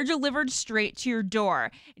 they're delivered straight to your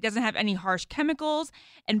door. It doesn't have any harsh chemicals,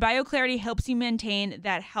 and BioClarity helps you maintain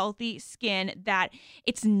that healthy skin that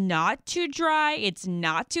it's not too dry, it's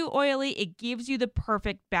not too oily. It gives you the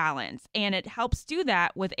perfect balance, and it helps do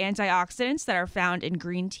that with antioxidants that are found in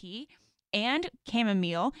green tea and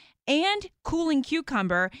chamomile and cooling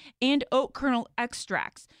cucumber and oat kernel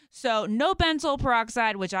extracts. So no benzoyl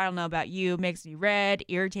peroxide, which I don't know about you, makes me red,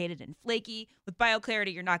 irritated, and flaky. With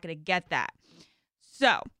BioClarity, you're not going to get that.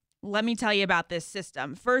 So let me tell you about this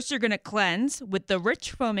system. First, you're going to cleanse with the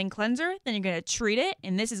rich foaming cleanser. Then you're going to treat it,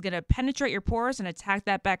 and this is going to penetrate your pores and attack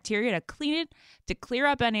that bacteria to clean it, to clear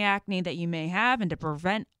up any acne that you may have, and to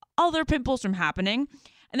prevent other pimples from happening.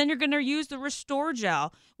 And then you're going to use the Restore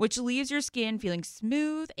Gel, which leaves your skin feeling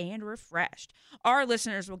smooth and refreshed. Our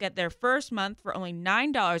listeners will get their first month for only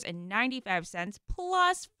 $9.95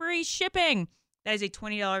 plus free shipping. That is a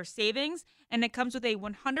 $20 savings, and it comes with a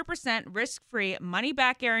 100% risk-free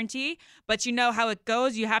money-back guarantee. But you know how it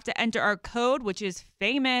goes. You have to enter our code, which is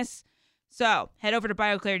FAMOUS. So head over to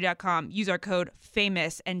BioClarity.com, use our code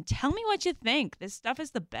FAMOUS, and tell me what you think. This stuff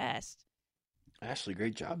is the best. Ashley,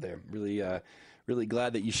 great job there. Really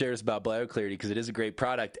glad that you shared us about BioClarity because it is a great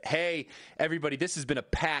product. Hey, everybody, this has been a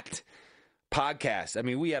packed podcast. I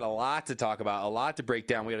mean, we had a lot to talk about, a lot to break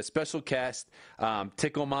down. We had a special guest,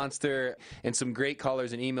 Tickle Monster, and some great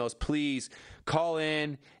callers and emails. Please call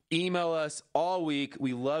in, email us all week.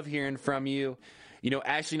 We love hearing from you. You know,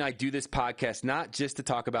 Ashley and I do this podcast not just to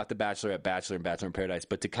talk about The Bachelorette, Bachelor, and Bachelor in Paradise,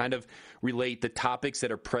 but to kind of relate the topics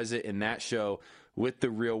that are present in that show with the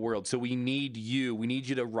real world. So we need you. We need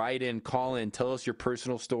you to write in, call in, tell us your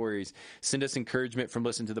personal stories, send us encouragement from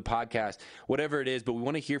listening to the podcast, whatever it is. But we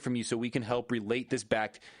want to hear from you so we can help relate this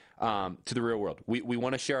back to the real world. We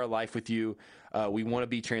want to share our life with you. We want to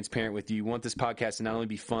be transparent with you. We want this podcast to not only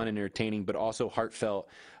be fun and entertaining, but also heartfelt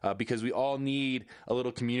because we all need a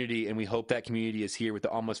little community, and we hope that community is here with the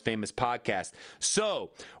Almost Famous podcast.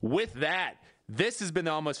 So with that, this has been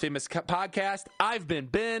the Almost Famous podcast. I've been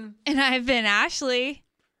Ben. And I've been Ashley.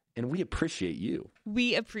 And we appreciate you.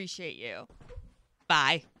 We appreciate you.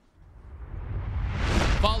 Bye.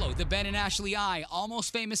 Follow the Ben and Ashley I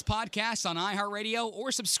Almost Famous podcast on iHeartRadio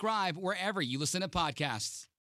or subscribe wherever you listen to podcasts.